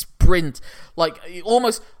like sprint, like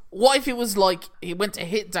almost. What if it was like he went to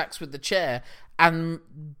hit Dax with the chair, and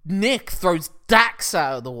Nick throws Dax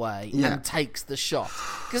out of the way and takes the shot?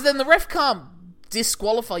 Because then the ref can't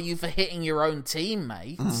disqualify you for hitting your own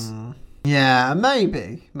teammates. Yeah,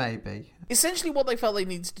 maybe. Essentially, what they felt they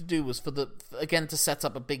needed to do was to set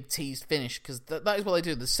up a big teased finish, because that is what they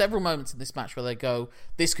do. There's several moments in this match where they go,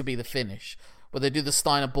 this could be the finish, where they do the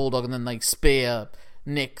Steiner Bulldog and then they spear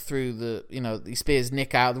Nick through he spears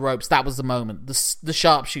Nick out of the ropes. That was the moment. The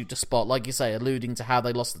sharpshooter spot, like you say, alluding to how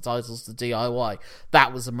they lost the titles to DIY.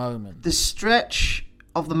 That was a moment. The stretch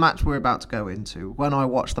of the match we're about to go into, when I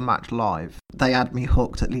watched the match live, they had me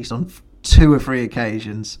hooked at least on 2 or 3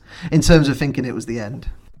 occasions in terms of thinking it was the end.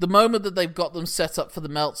 The moment that they've got them set up for the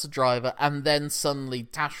Meltzer driver, and then suddenly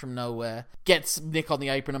Tash from nowhere gets Nick on the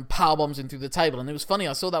apron and powerbombs him through the table. And it was funny,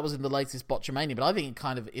 I saw that was in the latest Botchamania, but I think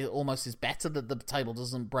it almost is better that the table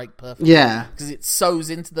doesn't break perfectly. Yeah. Because it sows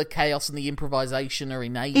into the chaos and the improvisationary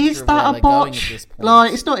nature is of that where a they're botch? going at this point.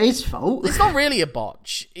 Like, it's not his fault. It's not really a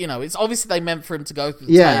botch. You know, it's obviously they meant for him to go through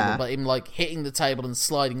the table, but him like hitting the table and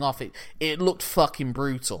sliding off it looked fucking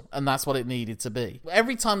brutal, and that's what it needed to be.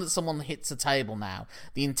 Every time that someone hits a table now,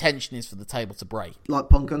 the intention is for the table to break. Like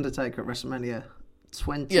Punk Undertaker at WrestleMania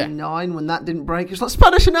 29, when that didn't break. It's like,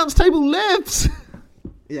 Spanish announce table lives!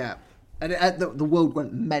 Yeah. And the world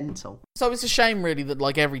went mental. So it's a shame, really, that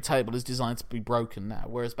like every table is designed to be broken now.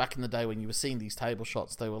 Whereas back in the day when you were seeing these table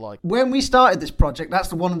shots, they were like... When we started this project,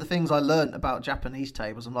 that's one of the things I learned about Japanese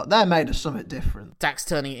tables. I'm like, they're made of something different. Dax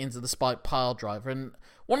turning it into the spike pile driver. And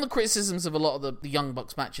one of the criticisms of a lot of the Young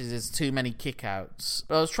Bucks matches is too many kickouts.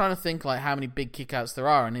 But I was trying to think like how many big kickouts there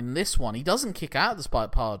are. And in this one, he doesn't kick out the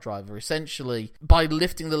spike pile driver. Essentially, by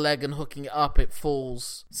lifting the leg and hooking it up, it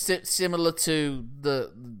falls. Similar to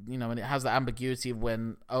and it has the ambiguity of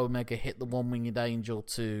when Omega hit the one-winged angel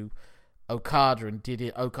to Okada, and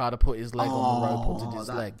Okada put his leg on the rope, or did his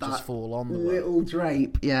leg just fall on the rope? Little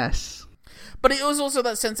drape, yes. But it was also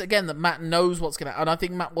that sense, again, that Matt knows what's going to... And I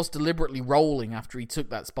think Matt was deliberately rolling after he took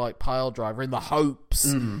that spike pile driver in the hopes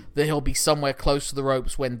that he'll be somewhere close to the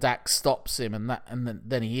ropes when Dax stops him, and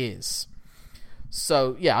then he is.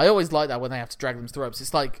 So, yeah, I always like that when they have to drag them to the ropes.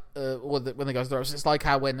 It's like, when they go to the ropes, it's like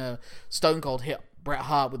how when Stone Cold hit Bret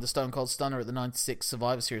Hart with the Stone Cold Stunner at the 96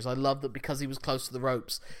 Survivor Series. I love that because he was close to the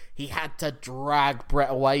ropes, he had to drag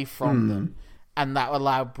Bret away from them, and that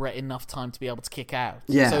allowed Bret enough time to be able to kick out.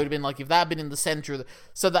 Yeah. So it would have been like if that had been in the center of the...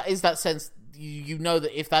 So that is that sense, you know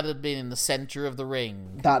that if that had been in the center of the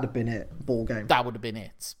ring... That'd have been it. Ball game. That would have been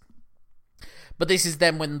it. But this is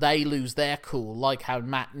then when they lose their cool, like how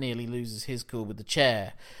Matt nearly loses his cool with the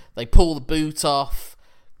chair. They pull the boot off,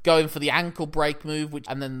 going for the ankle break move,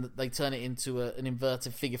 and then they turn it into an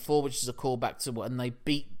inverted figure 4, which is a callback to when they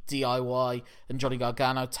beat DIY and Johnny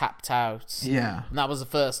Gargano tapped out. Yeah. And that was the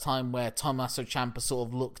first time where Tommaso Ciampa sort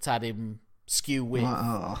of looked at him skew with.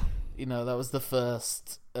 You know, that was the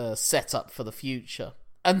first setup for the future.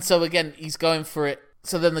 And so again, he's going for it.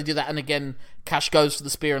 So then they do that, and again, Cash goes for the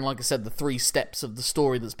spear, and like I said, the 3 steps of the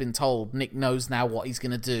story that's been told, Nick knows now what he's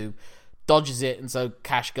going to do, dodges it, and so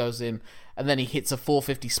Cash goes in, and then he hits a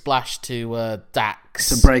 450 splash to Dax.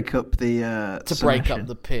 To break up the break up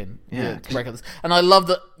the pin. Yeah. To break up this. And I love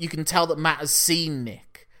that you can tell that Matt has seen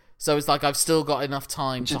Nick. So it's like, I've still got enough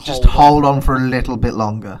time to hold on for a little bit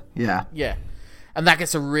longer. Yeah. Yeah. And that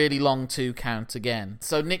gets a really long 2 count again.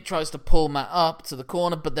 So Nick tries to pull Matt up to the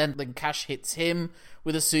corner, but then Cash hits him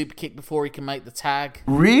with a super kick before he can make the tag.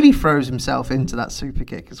 Really throws himself into that super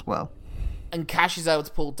kick as well. And Cash is able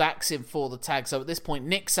to pull Dax in for the tag. So at this point,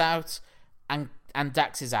 Nick's out and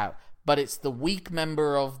Dax is out. but it's the weak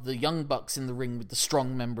member of the Young Bucks in the ring with the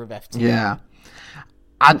strong member of FTR. Yeah.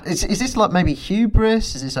 And is this like maybe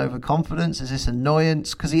hubris? Is this overconfidence? Is this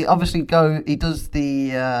annoyance? Because he obviously he does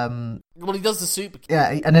the... Well, he does the super kick.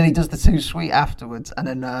 Yeah, and then he does the too sweet afterwards, and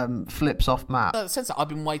then flips off Matt. In the sense that I've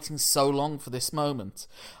been waiting so long for this moment.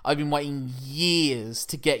 I've been waiting years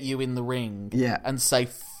to get you in the ring and say,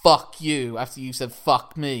 fuck you, after you said,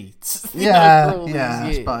 fuck me.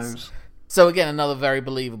 I suppose. So again, another very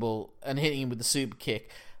believable, and hitting him with the super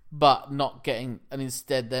kick, but not getting, and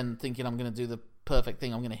instead then thinking I'm going to do the perfect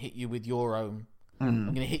thing. I'm going to hit you with your own. I'm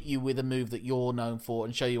going to hit you with a move that you're known for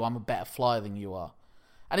and show you I'm a better flyer than you are.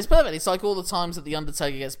 And it's perfect. It's like all the times that The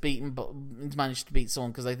Undertaker gets beaten, but he's managed to beat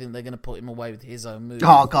someone because they think they're going to put him away with his own move.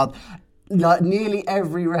 Oh, God. Like, nearly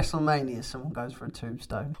every WrestleMania, someone goes for a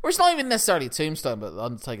tombstone. Or it's not even necessarily a tombstone, but The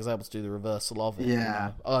Undertaker's able to do the reversal of it.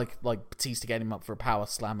 Yeah. You know? Like Batista getting him up for a power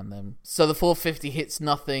slam and then... So the 450 hits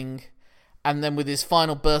nothing, and then with his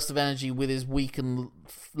final burst of energy, with his weakened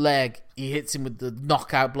leg, he hits him with the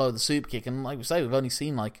knockout blow, the super kick. And like we say, we've only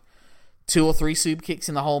seen like 2 or 3 super kicks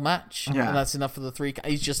in the whole match. Yeah. And that's enough for the 3.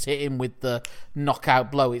 He's just hit him with the knockout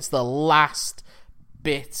blow. It's the last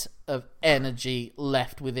bit of energy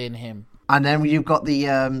left within him. And then you've got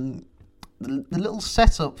the little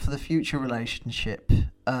setup for the future relationship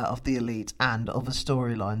of the Elite and other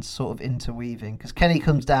storylines sort of interweaving. Because Kenny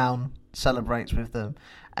comes down, celebrates with them,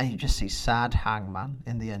 and you just see sad Hangman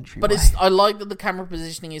in the entryway. But I like that the camera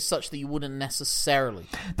positioning is such that you wouldn't necessarily.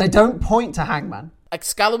 They don't point to Hangman.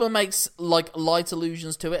 Excalibur makes like light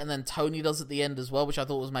allusions to it, and then Tony does at the end as well, which I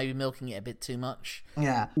thought was maybe milking it a bit too much.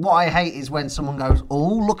 Yeah. What I hate is when someone goes,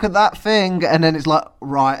 "Oh, look at that thing," and then it's like,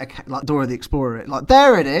 right, okay, like Dora the Explorer, like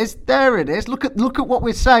there it is. Look at what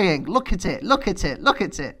we're saying. Look at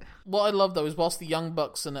it. What I love though is whilst the Young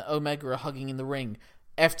Bucks and Omega are hugging in the ring,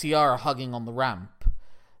 FTR are hugging on the ramp.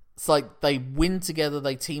 It's like they win together,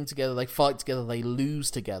 they team together, they fight together, they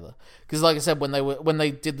lose together. Because, like I said, when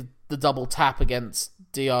they did the double tap against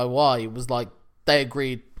DIY, it was like they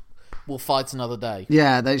agreed we'll fight another day.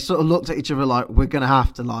 Yeah, they sort of looked at each other like we're gonna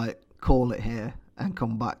have to like call it here and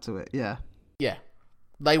come back to it. Yeah,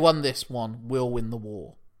 they won this one. We'll win the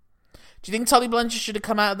war. Do you think Tully Blanchard should have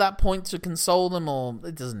come out at that point to console them, or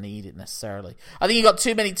it doesn't need it necessarily? I think you got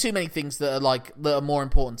too many things that are more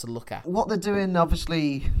important to look at. What they're doing,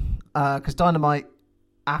 obviously, because Dynamite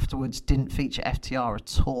afterwards didn't feature FTR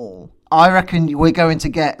at all. I reckon we're going to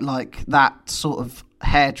get like that sort of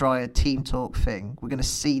hairdryer team talk thing. We're going to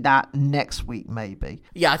see that next week, maybe.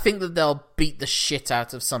 Yeah, I think that they'll beat the shit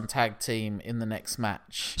out of some tag team in the next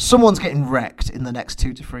match. Someone's getting wrecked in the next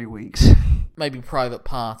 2 to 3 weeks. Maybe Private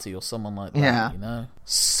Party or someone like that, yeah. You know?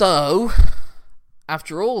 So,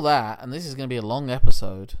 after all that, and this is going to be a long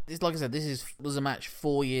episode, like I said, was a match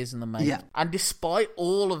 4 years in the making. Yeah. And despite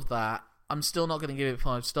all of that, I'm still not going to give it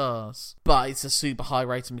 5 stars. But it's a super high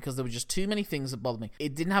rating because there were just too many things that bothered me.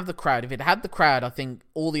 It didn't have the crowd. If it had the crowd, I think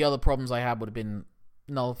all the other problems I had would have been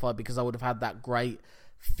nullified because I would have had that great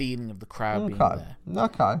feeling of the crowd being there.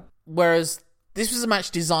 Okay. Whereas this was a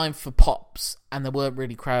match designed for pops, and there weren't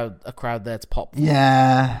really a crowd there to pop for.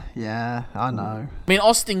 Yeah, I know. I mean,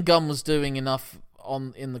 Austin Gunn was doing enough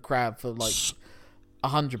in the crowd for like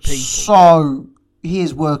 100 people. So he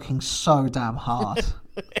is working so damn hard.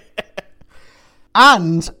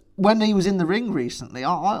 And when he was in the ring recently,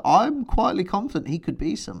 I'm quietly confident he could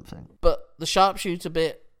be something. But the sharpshooter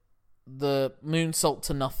bit, the moonsault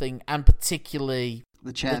to nothing, and particularly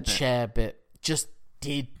the chair bit just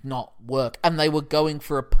did not work. And they were going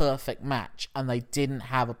for a perfect match, and they didn't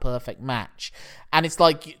have a perfect match. And it's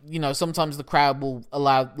like, you know, sometimes the crowd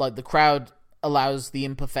allows the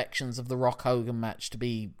imperfections of the Rock Hogan match to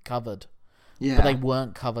be covered. Yeah. But they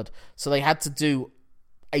weren't covered. So they had to do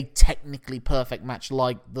a technically perfect match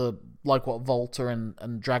like what Volta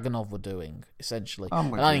and Dragunov were doing, essentially.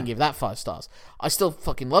 And I didn't give that 5 stars. I still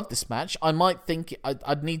fucking love this match. I might think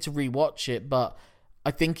I'd need to rewatch it, but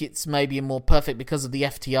I think it's maybe a more perfect because of the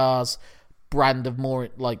FTR's brand of more,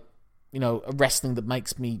 like, you know, wrestling that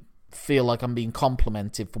makes me feel like I'm being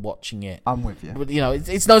complimented for watching it. I'm with you. But, you know,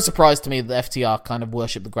 it's no surprise to me that FTR kind of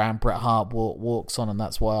worship the ground Bret Hart walks on, and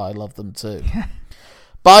that's why I love them too.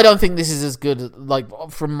 But I don't think this is as good, like,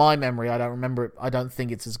 from my memory, I don't remember it. I don't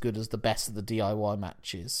think it's as good as the best of the DIY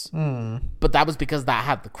matches. But that was because that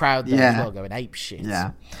had the crowd there as well going ape shit.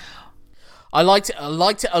 Yeah. I liked it a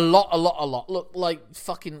lot. Look, like,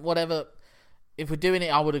 fucking whatever. If we're doing it,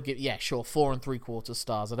 I would have given, 4 3/4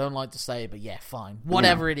 stars. I don't like to say it, but fine.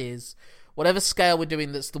 Whatever it is, whatever scale we're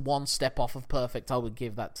doing that's the one step off of perfect, I would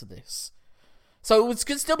give that to this. So it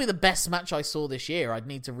could still be the best match I saw this year. I'd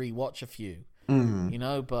need to rewatch a few. You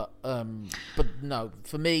know, but no,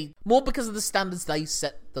 for me, more because of the standards they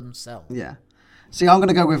set themselves. Yeah. See, I'm going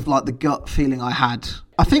to go with like the gut feeling I had.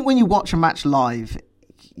 I think when you watch a match live,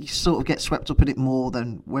 you sort of get swept up in it more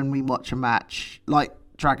than when we watch a match like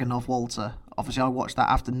Dragunov Walter. Obviously, I watched that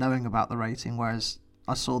after knowing about the rating, whereas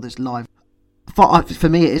I saw this live. For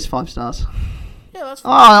me, it is 5 stars. Yeah, that's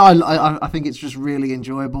fine. I think it's just really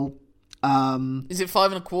enjoyable. Is it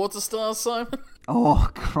 5.25 stars, Simon? Oh,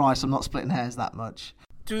 Christ, I'm not splitting hairs that much.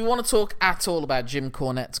 Do we want to talk at all about Jim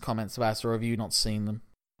Cornette's comments about it, or have you not seen them?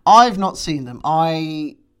 I've not seen them.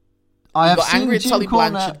 I have got seen angry at Jim Tully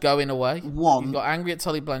Cornette Blanchard going away. He got angry at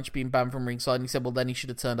Tully Blanchard being banned from ringside, and he said, well, then he should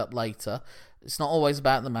have turned up later. It's not always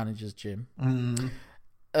about the managers, Jim. He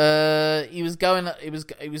was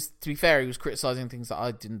to be fair, he was criticising things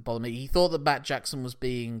that didn't bother me. He thought that Matt Jackson was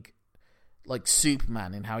being like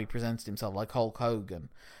Superman in how he presented himself, like Hulk Hogan.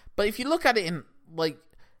 But if you look at it in like,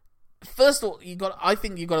 first of all, I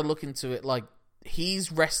think you got to look into it like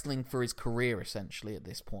he's wrestling for his career essentially at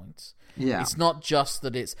this point. Yeah, it's not just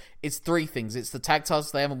that it's 3 things. It's the tag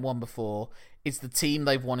titles they haven't won before. It's the team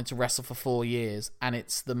they've wanted to wrestle for 4 years, and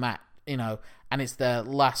it's the match. You know, and it's their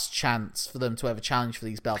last chance for them to ever challenge for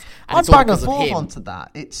these belts. And I'm bang and forth onto that.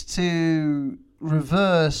 It's to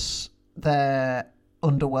reverse their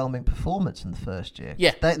underwhelming performance in the first year.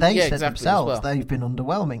 Yeah, they exactly said themselves they've been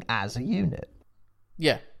underwhelming as a unit.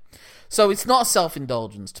 Yeah, so it's not a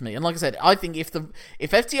self-indulgence to me. And like I said, I think if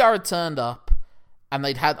FTR had turned up and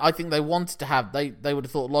I think they wanted to have, they would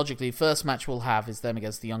have thought logically, first match we'll have is them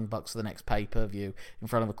against the Young Bucks for the next pay-per-view in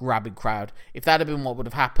front of a rabid crowd. If that had been what would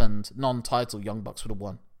have happened, non-title Young Bucks would have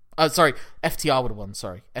won. FTR would have won,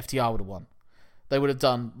 FTR would have won. They would have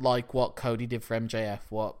done like what Cody did for MJF,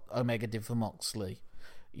 what Omega did for Moxley.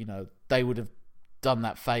 You know, they would have done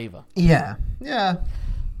that favour. Yeah.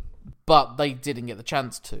 But they didn't get the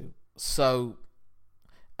chance to. So,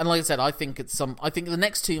 and like I said, I think the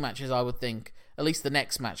next 2 matches, I would think, at least the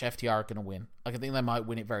next match, FTR are going to win. I think they might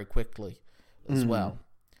win it very quickly as well.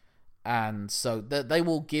 And so they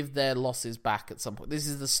will give their losses back at some point. This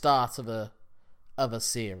is the start of a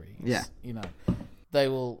series. Yeah. You know, they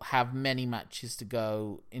will have many matches to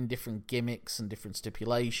go in different gimmicks and different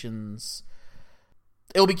stipulations.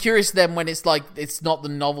 It'll be curious then when it's like, it's not the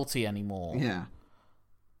novelty anymore. Yeah.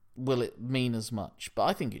 Will it mean as much? But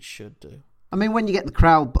I think it should do. I mean, when you get the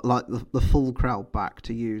crowd, like the full crowd back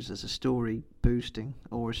to use as a story boosting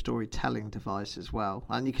or a storytelling device as well,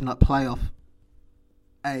 and you can like play off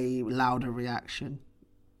a louder reaction.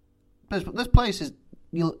 There's places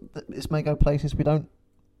this may go places we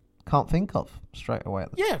can't think of straight away.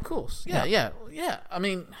 Yeah, of course. Yeah. I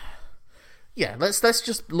mean, yeah. Let's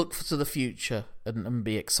just look to the future and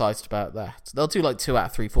be excited about that. They'll do like 2 out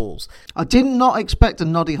of 3 falls. I did not expect a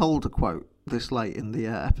Noddy Holder quote this late in the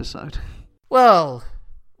episode. Well,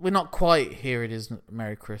 we're not quite here. It is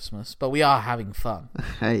Merry Christmas, but we are having fun.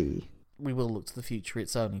 Hey, we will look to the future.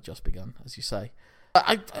 It's only just begun, as you say.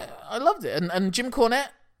 I loved it, and Jim Cornette.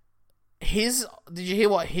 Did you hear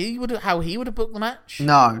how he would have booked the match?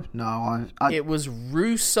 No. It was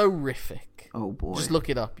Russo-rific. Oh boy, just look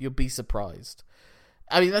it up. You'll be surprised.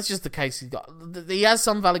 I mean, that's just the case he's got. He has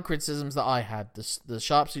some valid criticisms that I had. The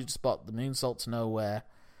sharpshooter spot, the moonsault to nowhere,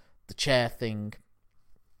 the chair thing.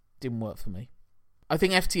 Didn't work for me. I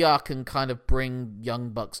think FTR can kind of bring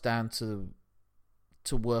Young Bucks down to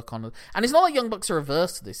work on it. And it's not like Young Bucks are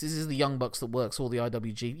averse to this. This is the Young Bucks that works all the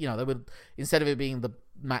IWG. You know, they would, instead of it being the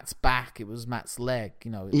Matt's back, it was Matt's leg,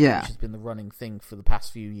 you know, which has been the running thing for the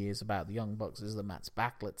past few years about the Young Bucks, is that Matt's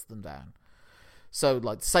back lets them down. So,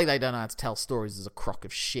 like, to say they don't know how to tell stories is a crock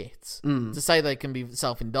of shit. To say they can be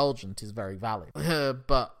self-indulgent is very valid.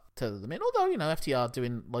 But to them in, although, you know, FTR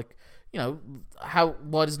doing, like, you know,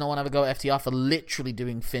 why does no one ever go at FTR for literally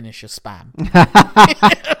doing finisher spam?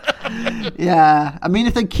 Yeah, I mean,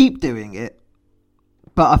 if they keep doing it,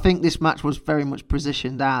 but I think this match was very much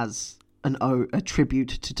positioned as a tribute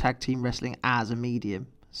to tag team wrestling as a medium.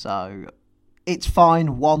 So it's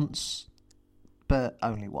fine once, but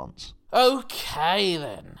only once. Okay,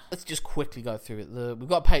 then. Let's just quickly go through it. We've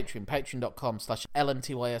got Patreon,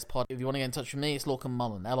 patreon.com/LMTYSpod. If you want to get in touch with me, it's Lorcan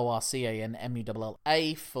Mullen,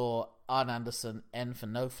 LORCANMULLA, for Arn Anderson, N for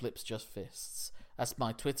No Flips, Just Fists. That's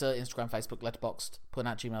my Twitter, Instagram, Facebook, Letterboxd,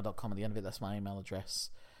 putting@gmail.com at the end of it. That's my email address.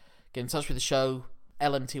 Get in touch with the show,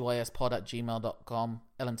 lmtyspod@gmail.com.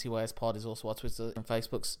 LMTYSpod is also our Twitter and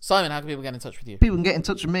Facebooks. Simon, how can people get in touch with you? People can get in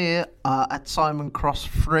touch with me at Simon Cross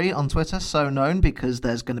 3 on Twitter, so known because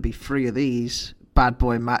there's going to be 3 of these bad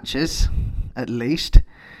boy matches, at least,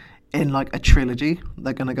 in like a trilogy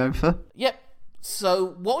they're going to go for. Yep.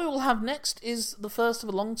 So what we will have next is the first of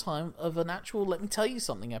a long time of an actual Let Me Tell You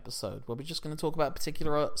Something episode, where we're just going to talk about a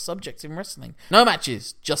particular subject in wrestling. No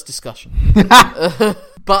matches, just discussion.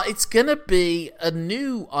 But it's going to be a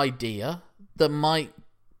new idea that might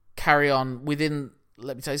carry on within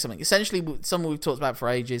Let Me Tell You Something. Essentially, something we've talked about for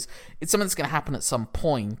ages. It's something that's going to happen at some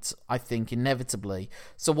point, I think, inevitably.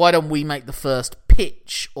 So why don't we make the first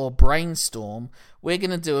pitch or brainstorm? We're going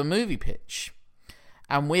to do a movie pitch.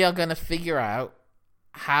 And we are going to figure out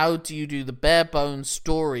how do you do the bare bones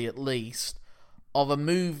story, at least, of a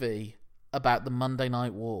movie about the Monday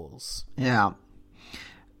Night Wars. Yeah.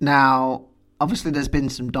 Now, obviously there's been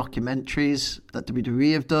some documentaries that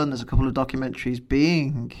WWE have done. There's a couple of documentaries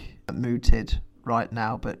being mooted right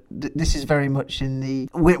now, but this is very much in the...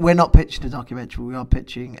 We're not pitching a documentary, we are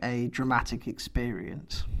pitching a dramatic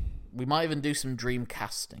experience. We might even do some dream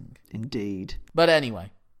casting. Indeed. But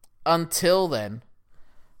anyway, until then...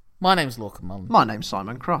 My name's Lorcan Mullen. My name's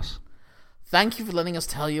Simon Cross. Thank you for letting us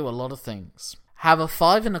tell you a lot of things. Have a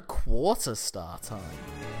 5 1/4 star time.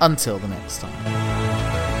 Until the next time.